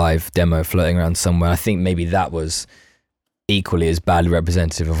Fortress live demo floating around somewhere. I think maybe that was equally as badly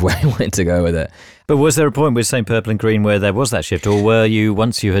representative of where he wanted to go with it. But was there a point with St. Purple and Green where there was that shift, or were you,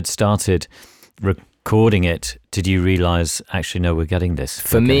 once you had started recording it, did you realise, actually, no, we're getting this?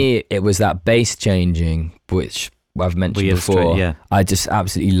 For me, it was that bass changing, which I've mentioned before. I just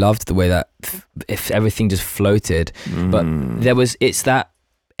absolutely loved the way that if everything just floated. But it's that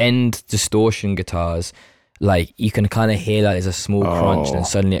end distortion guitars, like you can kind of hear that there's a small crunch and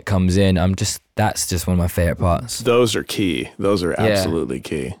suddenly it comes in. That's just one of my favorite parts. Those are key. Those are absolutely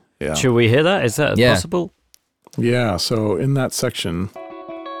key. Yeah. Should we hear that? Is that possible? Yeah. So in that section,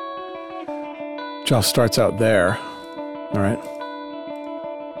 Josh starts out there. All right.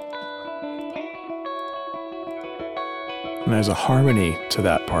 And there's a harmony to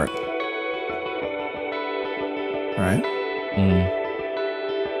that part. All right.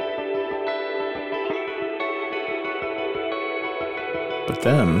 But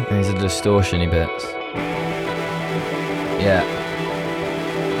then there's a distortion-y bits. Yeah.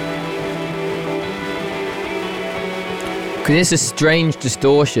 Because it's a strange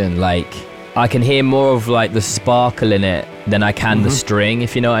distortion, like I can hear more of like the sparkle in it than I can the string,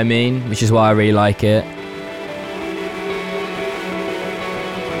 if you know what I mean, which is why I really like it.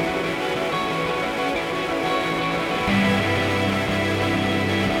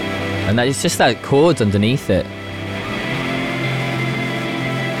 And that it's just that chords underneath it.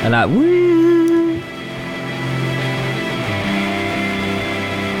 And that woo.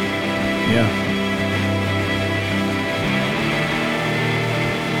 Yeah.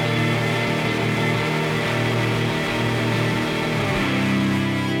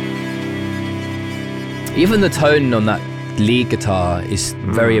 Even the tone on that lead guitar is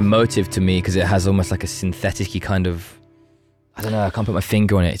very emotive to me because it has almost like a synthetic-y kind of, I don't know, I can't put my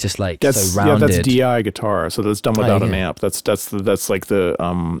finger on it. It's just like so rounded. Yeah, that's DI guitar, so that's done without an amp. That's like the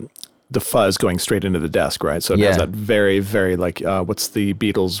the fuzz going straight into the desk, right? So it has Yeah. that very, very like, what's the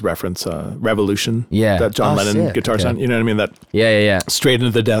Beatles reference? Revolution? Yeah. That John Oh, Lennon sick. guitar Okay. sound. You know what I mean? That Yeah. straight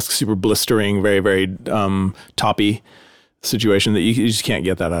into the desk, super blistering, very, very toppy situation that you just can't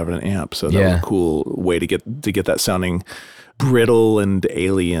get that out of an amp. So that was Yeah. a cool way to get that sounding brittle and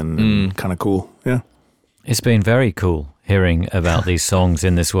alien and kind of cool. Yeah. It's been very cool hearing about these songs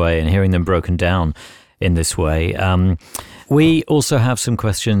in this way and hearing them broken down in this way. We also have some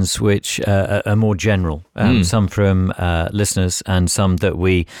questions which are more general, some from listeners and some that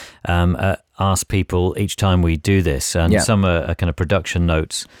we ask people each time we do this, and some are kind of production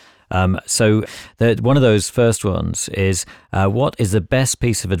notes. So one of those first ones is, what is the best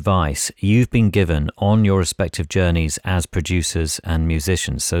piece of advice you've been given on your respective journeys as producers and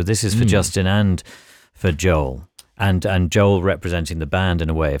musicians? So this is for Justin and for Joel. And Joel representing the band in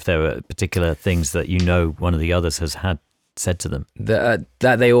a way, if there were particular things that one of the others has had said to them. That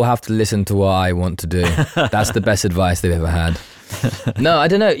they all have to listen to what I want to do. That's the best advice they've ever had. No, I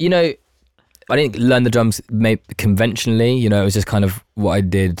don't know. I didn't learn the drums conventionally. It was just kind of what I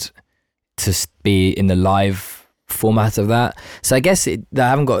did to be in the live format of that. So I guess I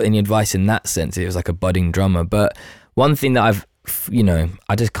haven't got any advice in that sense. It was like a budding drummer. But one thing that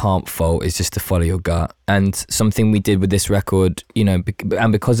I just can't fault is just to follow your gut. And something we did with this record, and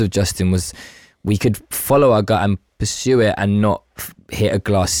because of Justin, was we could follow our gut and pursue it and not hit a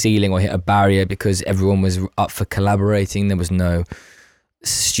glass ceiling or hit a barrier because everyone was up for collaborating. There was no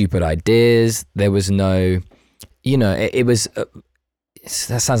stupid ideas. There was no, it was,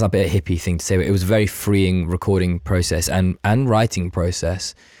 that sounds like a bit hippie thing to say, but it was a very freeing recording process and writing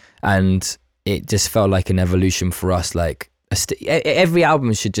process. And it just felt like an evolution for us. Like every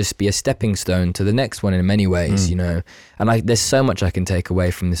album should just be a stepping stone to the next one in many ways, And there's so much I can take away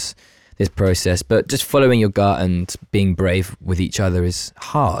from this process, but just following your gut and being brave with each other is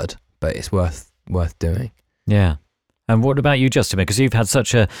hard, but it's worth doing. Yeah. And what about you, Justin? Because you've had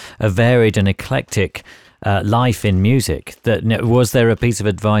such a varied and eclectic life in music. Was there a piece of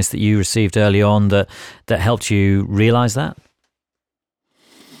advice that you received early on that helped you realize that?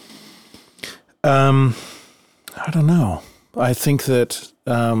 I don't know. I think that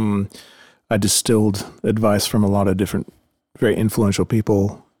I distilled advice from a lot of different, very influential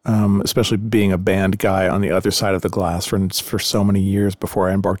people. Especially being a band guy on the other side of the glass for so many years before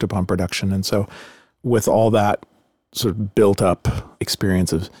I embarked upon production. And so with all that sort of built up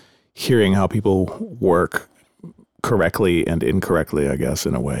experience of hearing how people work correctly and incorrectly, I guess,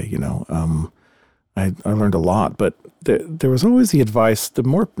 in a way, I learned a lot, but there was always the advice, the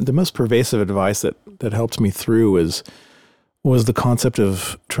most pervasive advice that helped me through was the concept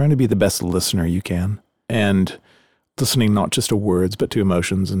of trying to be the best listener you can. And listening not just to words, but to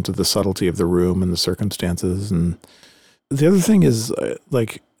emotions and to the subtlety of the room and the circumstances. And the other thing is,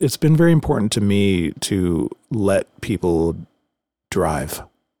 it's been very important to me to let people drive.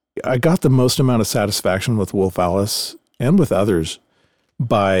 I got the most amount of satisfaction with Wolf Alice and with others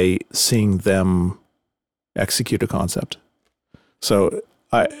by seeing them execute a concept. So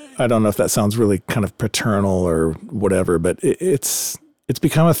I don't know if that sounds really kind of paternal or whatever, but it's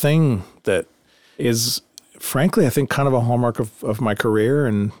become a thing that is, frankly, I think kind of a hallmark of my career,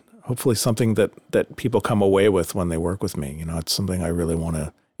 and hopefully something that people come away with when they work with me. It's something I really want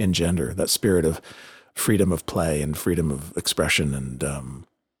to engender, that spirit of freedom of play and freedom of expression and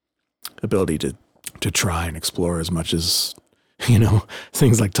ability to try and explore as much as,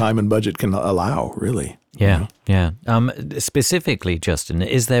 things like time and budget can allow, really. Yeah. Specifically, Justin,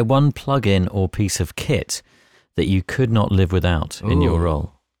 is there one plugin or piece of kit that you could not live without in your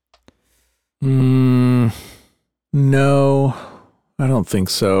role? No, I don't think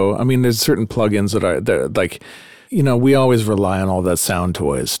so. I mean, there's certain plugins that we always rely on all that Sound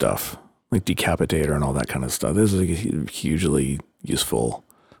Toys stuff, like Decapitator and all that kind of stuff. This is hugely useful,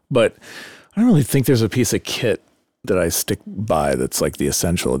 but I don't really think there's a piece of kit that I stick by that's like the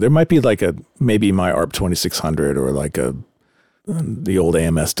essential. There might be maybe my ARP 2600 or like the old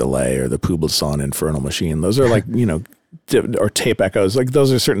AMS delay or the Publison Infernal Machine. Those are or tape echoes. Like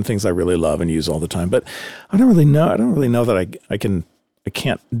those are certain things I really love and use all the time. But I don't really know that I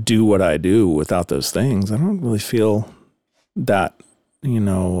can't do what I do without those things. I don't really feel that,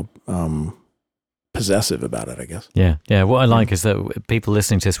 possessive about it, I guess. Yeah. What I like is that people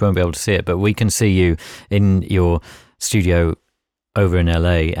listening to this won't be able to see it, but we can see you in your studio over in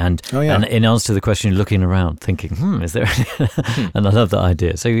LA, and in answer to the question, you're looking around thinking, is there and I love that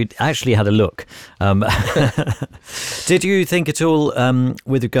idea. So you actually had a look. Did you think at all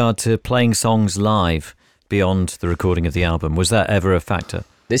with regard to playing songs live beyond the recording of the album, was that ever a factor?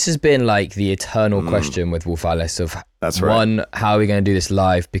 This has been like the eternal question with Wolf Alice of That's right. one, how are we going to do this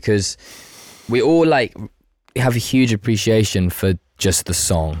live? Because we all like have a huge appreciation for just the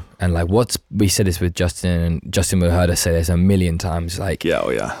song, and like we said this with Justin, and Justin would have heard us say this a million times, like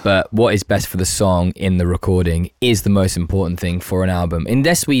Yeah. but what is best for the song in the recording is the most important thing for an album,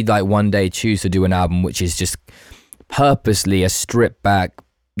 unless we like one day choose to do an album which is just purposely a stripped back,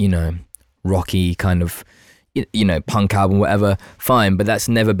 you know, rocky kind of, you know, punk album, whatever, fine, but that's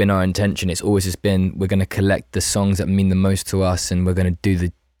never been our intention. It's always just been, we're going to collect the songs that mean the most to us, and we're going to do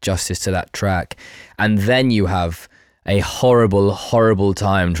the justice to that track. And then you have a horrible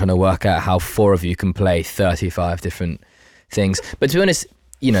time trying to work out how four of you can play 35 different things. But to be honest,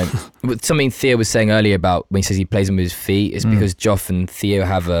 you know, something Theo was saying earlier about when he says he plays them with his feet is because Joff and Theo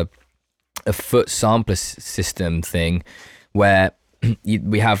have a foot sampler system thing where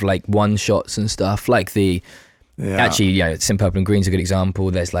we have like one shots and stuff, like actually, you know, Sim Purple and Green's a good example.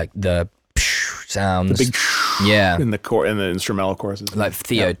 There's like the sounds, The big yeah, in the instrumental choruses. like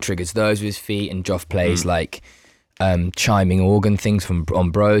Theo triggers those with his feet, and Joff plays like chiming organ things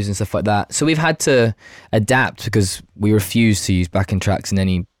on Bros and stuff like that. So we've had to adapt because we refuse to use backing tracks in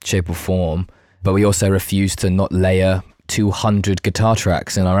any shape or form, but we also refuse to not layer 200 guitar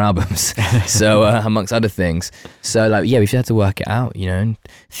tracks in our albums. So amongst other things, so like we've had to work it out, you know. And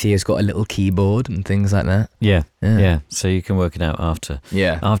Theo's got a little keyboard and things like that. Yeah. So you can work it out after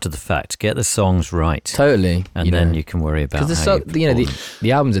the fact. Get the songs right, totally, and then you can worry about because how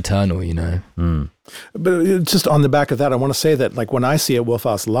the album's eternal, you know. But just on the back of that, I want to say that like when I see a Wolf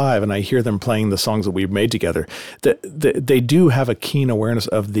Alice live and I hear them playing the songs that we've made together, that they do have a keen awareness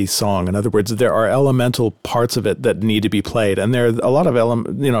of the song. In other words, there are elemental parts of it that need to be played, and there are a lot of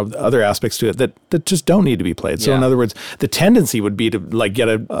other aspects to it that just don't need to be played. So in other words, the tendency would be to like get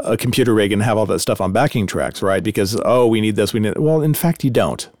a computer rig and have all that stuff on backing tracks, right? Because we need this, well, in fact, you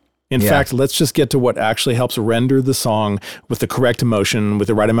don't. In fact, let's just get to what actually helps render the song with the correct emotion, with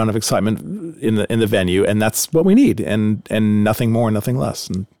the right amount of excitement in the venue, and that's what we need, and nothing more, nothing less.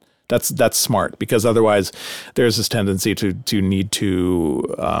 And that's smart, because otherwise, there's this tendency to need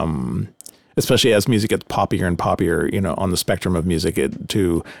to, especially as music gets poppier and poppier, you know, on the spectrum of music,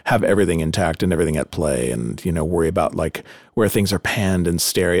 to have everything intact and everything at play, and you know, worry about like where things are panned and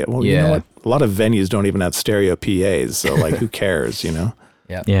stereo. Well, you know what? A lot of venues don't even have stereo PAs, so like, who cares, you know?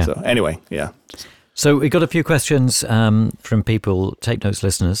 Yeah. So anyway, So we got a few questions from people, Tape Notes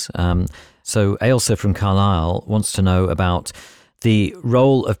listeners. So Ailsa from Carlisle wants to know about the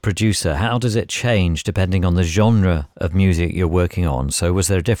role of producer. How does it change depending on the genre of music you're working on? So was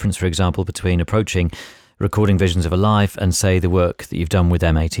there a difference, for example, between approaching recording Visions of a Life and, say, the work that you've done with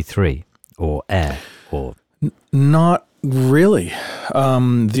M83 or Air? Or Not really.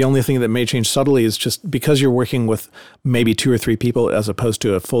 The only thing that may change subtly is just because you're working with maybe 2 or 3 people as opposed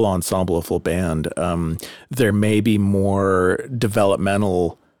to a full ensemble, a full band, there may be more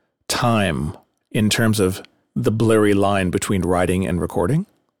developmental time in terms of the blurry line between writing and recording.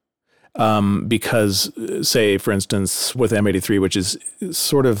 Because, say, for instance, with M83, which is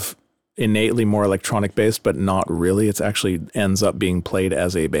sort of innately more electronic based, but not really. It's actually ends up being played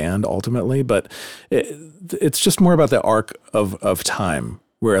as a band ultimately, but it's just more about the arc of time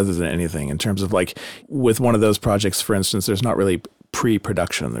rather than anything, in terms of like with one of those projects, for instance, there's not really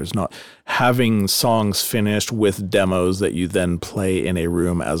pre-production. There's not having songs finished with demos that you then play in a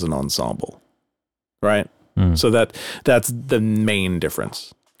room as an ensemble, right? So that's the main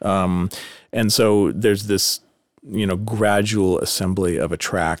difference. And so there's this, you know, gradual assembly of a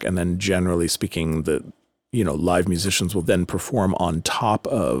track, and then generally speaking, the, you know, live musicians will then perform on top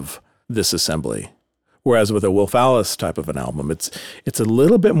of this assembly. Whereas with a Wolf Alice type of an album, it's a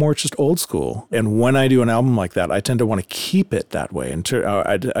little bit more just old school. And when I do an album like that, I tend to want to keep it that way. And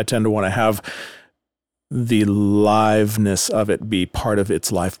I tend to want to have the liveness of it be part of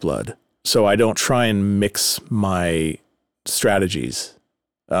its lifeblood. So I don't try and mix my strategies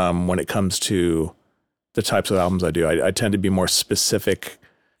when it comes to the types of albums I do. I tend to be more specific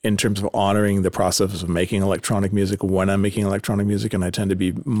in terms of honoring the process of making electronic music when I'm making electronic music, and I tend to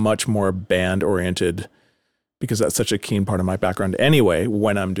be much more band oriented because that's such a keen part of my background anyway,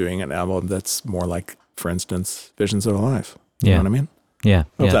 when I'm doing an album that's more like, for instance, Visions of a Life. You know what I mean? Yeah.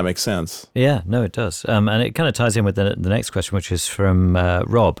 I hope that makes sense. Yeah, no, it does. And it kind of ties in with the next question, which is from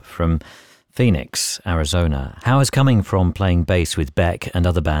Rob from Phoenix, Arizona. How has coming from playing bass with Beck and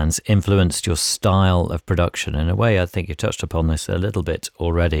other bands influenced your style of production? In a way, I think you've touched upon this a little bit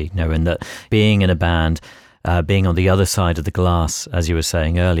already, knowing that being in a band, being on the other side of the glass, as you were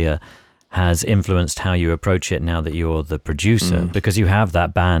saying earlier, has influenced how you approach it now that you're the producer, because you have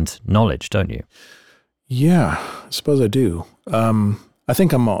that band knowledge, don't you? Yeah, I suppose I do. I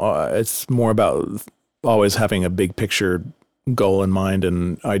think it's more about always having a big picture goal in mind,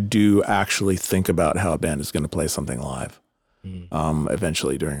 and I do actually think about how a band is going to play something live.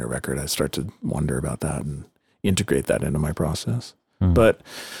 Eventually during a record, I start to wonder about that and integrate that into my process. But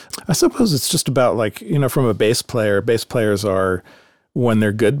I suppose it's just about from a bass players are, when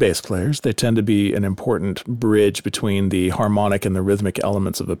they're good bass players, they tend to be an important bridge between the harmonic and the rhythmic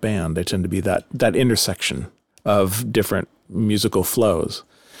elements of a band. They tend to be that intersection of different musical flows.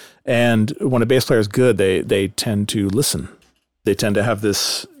 And when a bass player is good, they tend to listen. They tend to have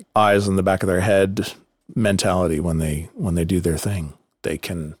this eyes in the back of their head mentality when they do their thing. They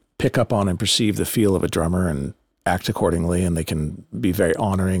can pick up on and perceive the feel of a drummer and act accordingly, and they can be very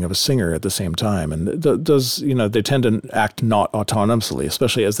honoring of a singer at the same time. And they tend to act not autonomously,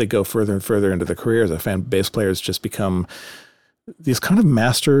 especially as they go further and further into their careers. I find bass players just become these kind of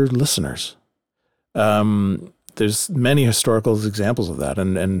master listeners. There's many historical examples of that,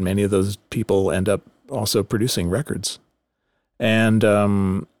 and many of those people end up also producing records. And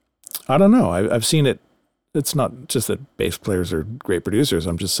I don't know. I've seen it. It's not just that bass players are great producers.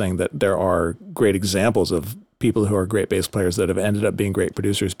 I'm just saying that there are great examples of people who are great bass players that have ended up being great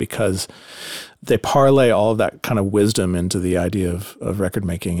producers because they parlay all of that kind of wisdom into the idea of record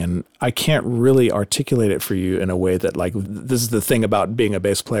making. And I can't really articulate it for you in a way that this is the thing about being a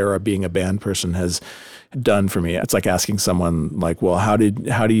bass player or being a band person has done for me. It's like asking someone well, how do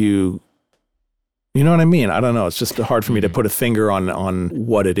you know what I mean? I don't know. It's just hard for me to put a finger on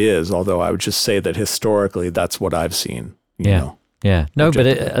what it is, although I would just say that historically that's what I've seen. You know? Yeah. No, but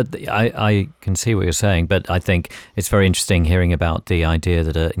I can see what you're saying, but I think it's very interesting hearing about the idea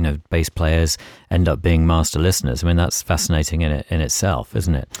that bass players end up being master listeners. I mean, that's fascinating in itself,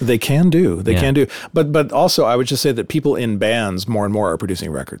 isn't it? They can do. But also I would just say that people in bands more and more are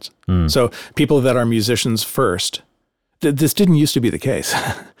producing records. So people that are musicians first, this didn't used to be the case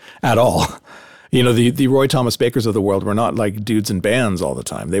at all. The Roy Thomas Bakers of the world were not like dudes in bands all the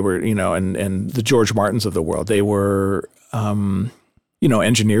time. They were, and the George Martins of the world, they were,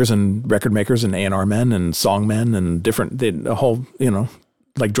 engineers and record makers and A&R men and song men and a whole,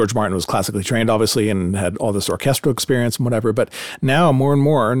 like George Martin was classically trained, obviously, and had all this orchestral experience and whatever. But now more and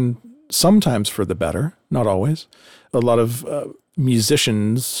more, and sometimes for the better, not always, a lot of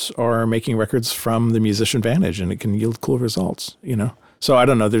musicians are making records from the musician vantage, and it can yield cool results, So I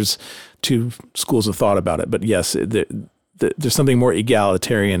don't know. There's two schools of thought about it, but yes, there's something more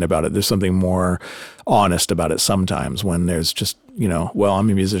egalitarian about it. There's something more honest about it sometimes when there's just, well, I'm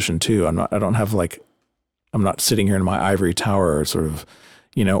a musician too. I'm not sitting here in my ivory tower sort of,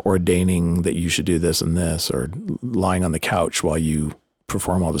 ordaining that you should do this and this, or lying on the couch while you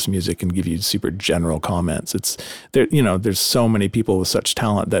perform all this music and give you super general comments. It's there, there's so many people with such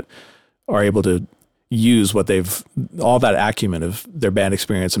talent that are able to use all that acumen of their band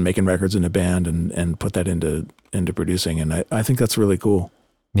experience and making records in a band and put that into producing. And I think that's really cool.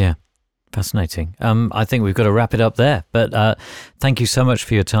 Yeah. Fascinating. I think we've got to wrap it up there, but thank you so much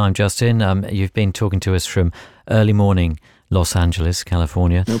for your time, Justin. You've been talking to us from early morning Los Angeles,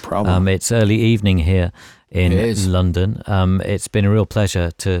 California. No problem. It's early evening here in London. It's been a real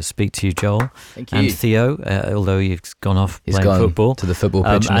pleasure to speak to you, Joel. Thank you. And Theo, although you've gone off playing football. To the football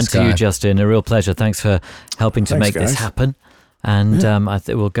pitch in the and sky. to you, Justin, a real pleasure. Thanks for helping to make this happen. And I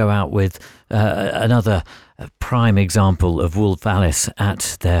think we'll go out with another prime example of Wolf Alice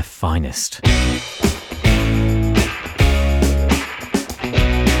at their finest.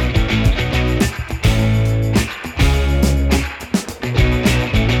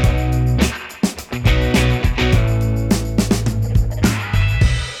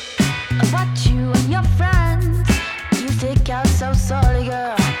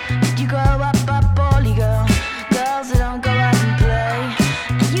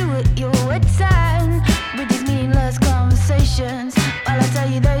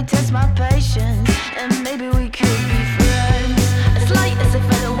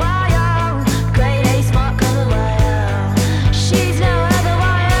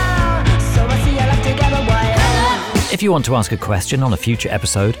 If you want to ask a question on a future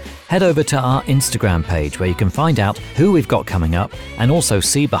episode, head over to our Instagram page where you can find out who we've got coming up and also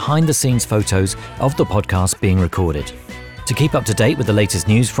see behind-the-scenes photos of the podcast being recorded. To keep up to date with the latest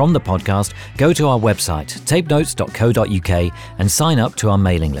news from the podcast, go to our website, tapenotes.co.uk, and sign up to our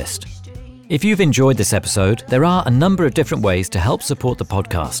mailing list. If you've enjoyed this episode, there are a number of different ways to help support the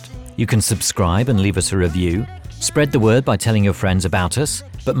podcast. You can subscribe and leave us a review, spread the word by telling your friends about us,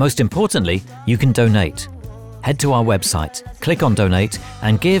 but most importantly, you can donate. Head to our website, click on donate,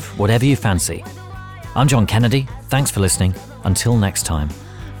 and give whatever you fancy. I'm John Kennedy. Thanks for listening. Until next time,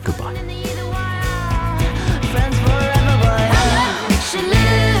 goodbye.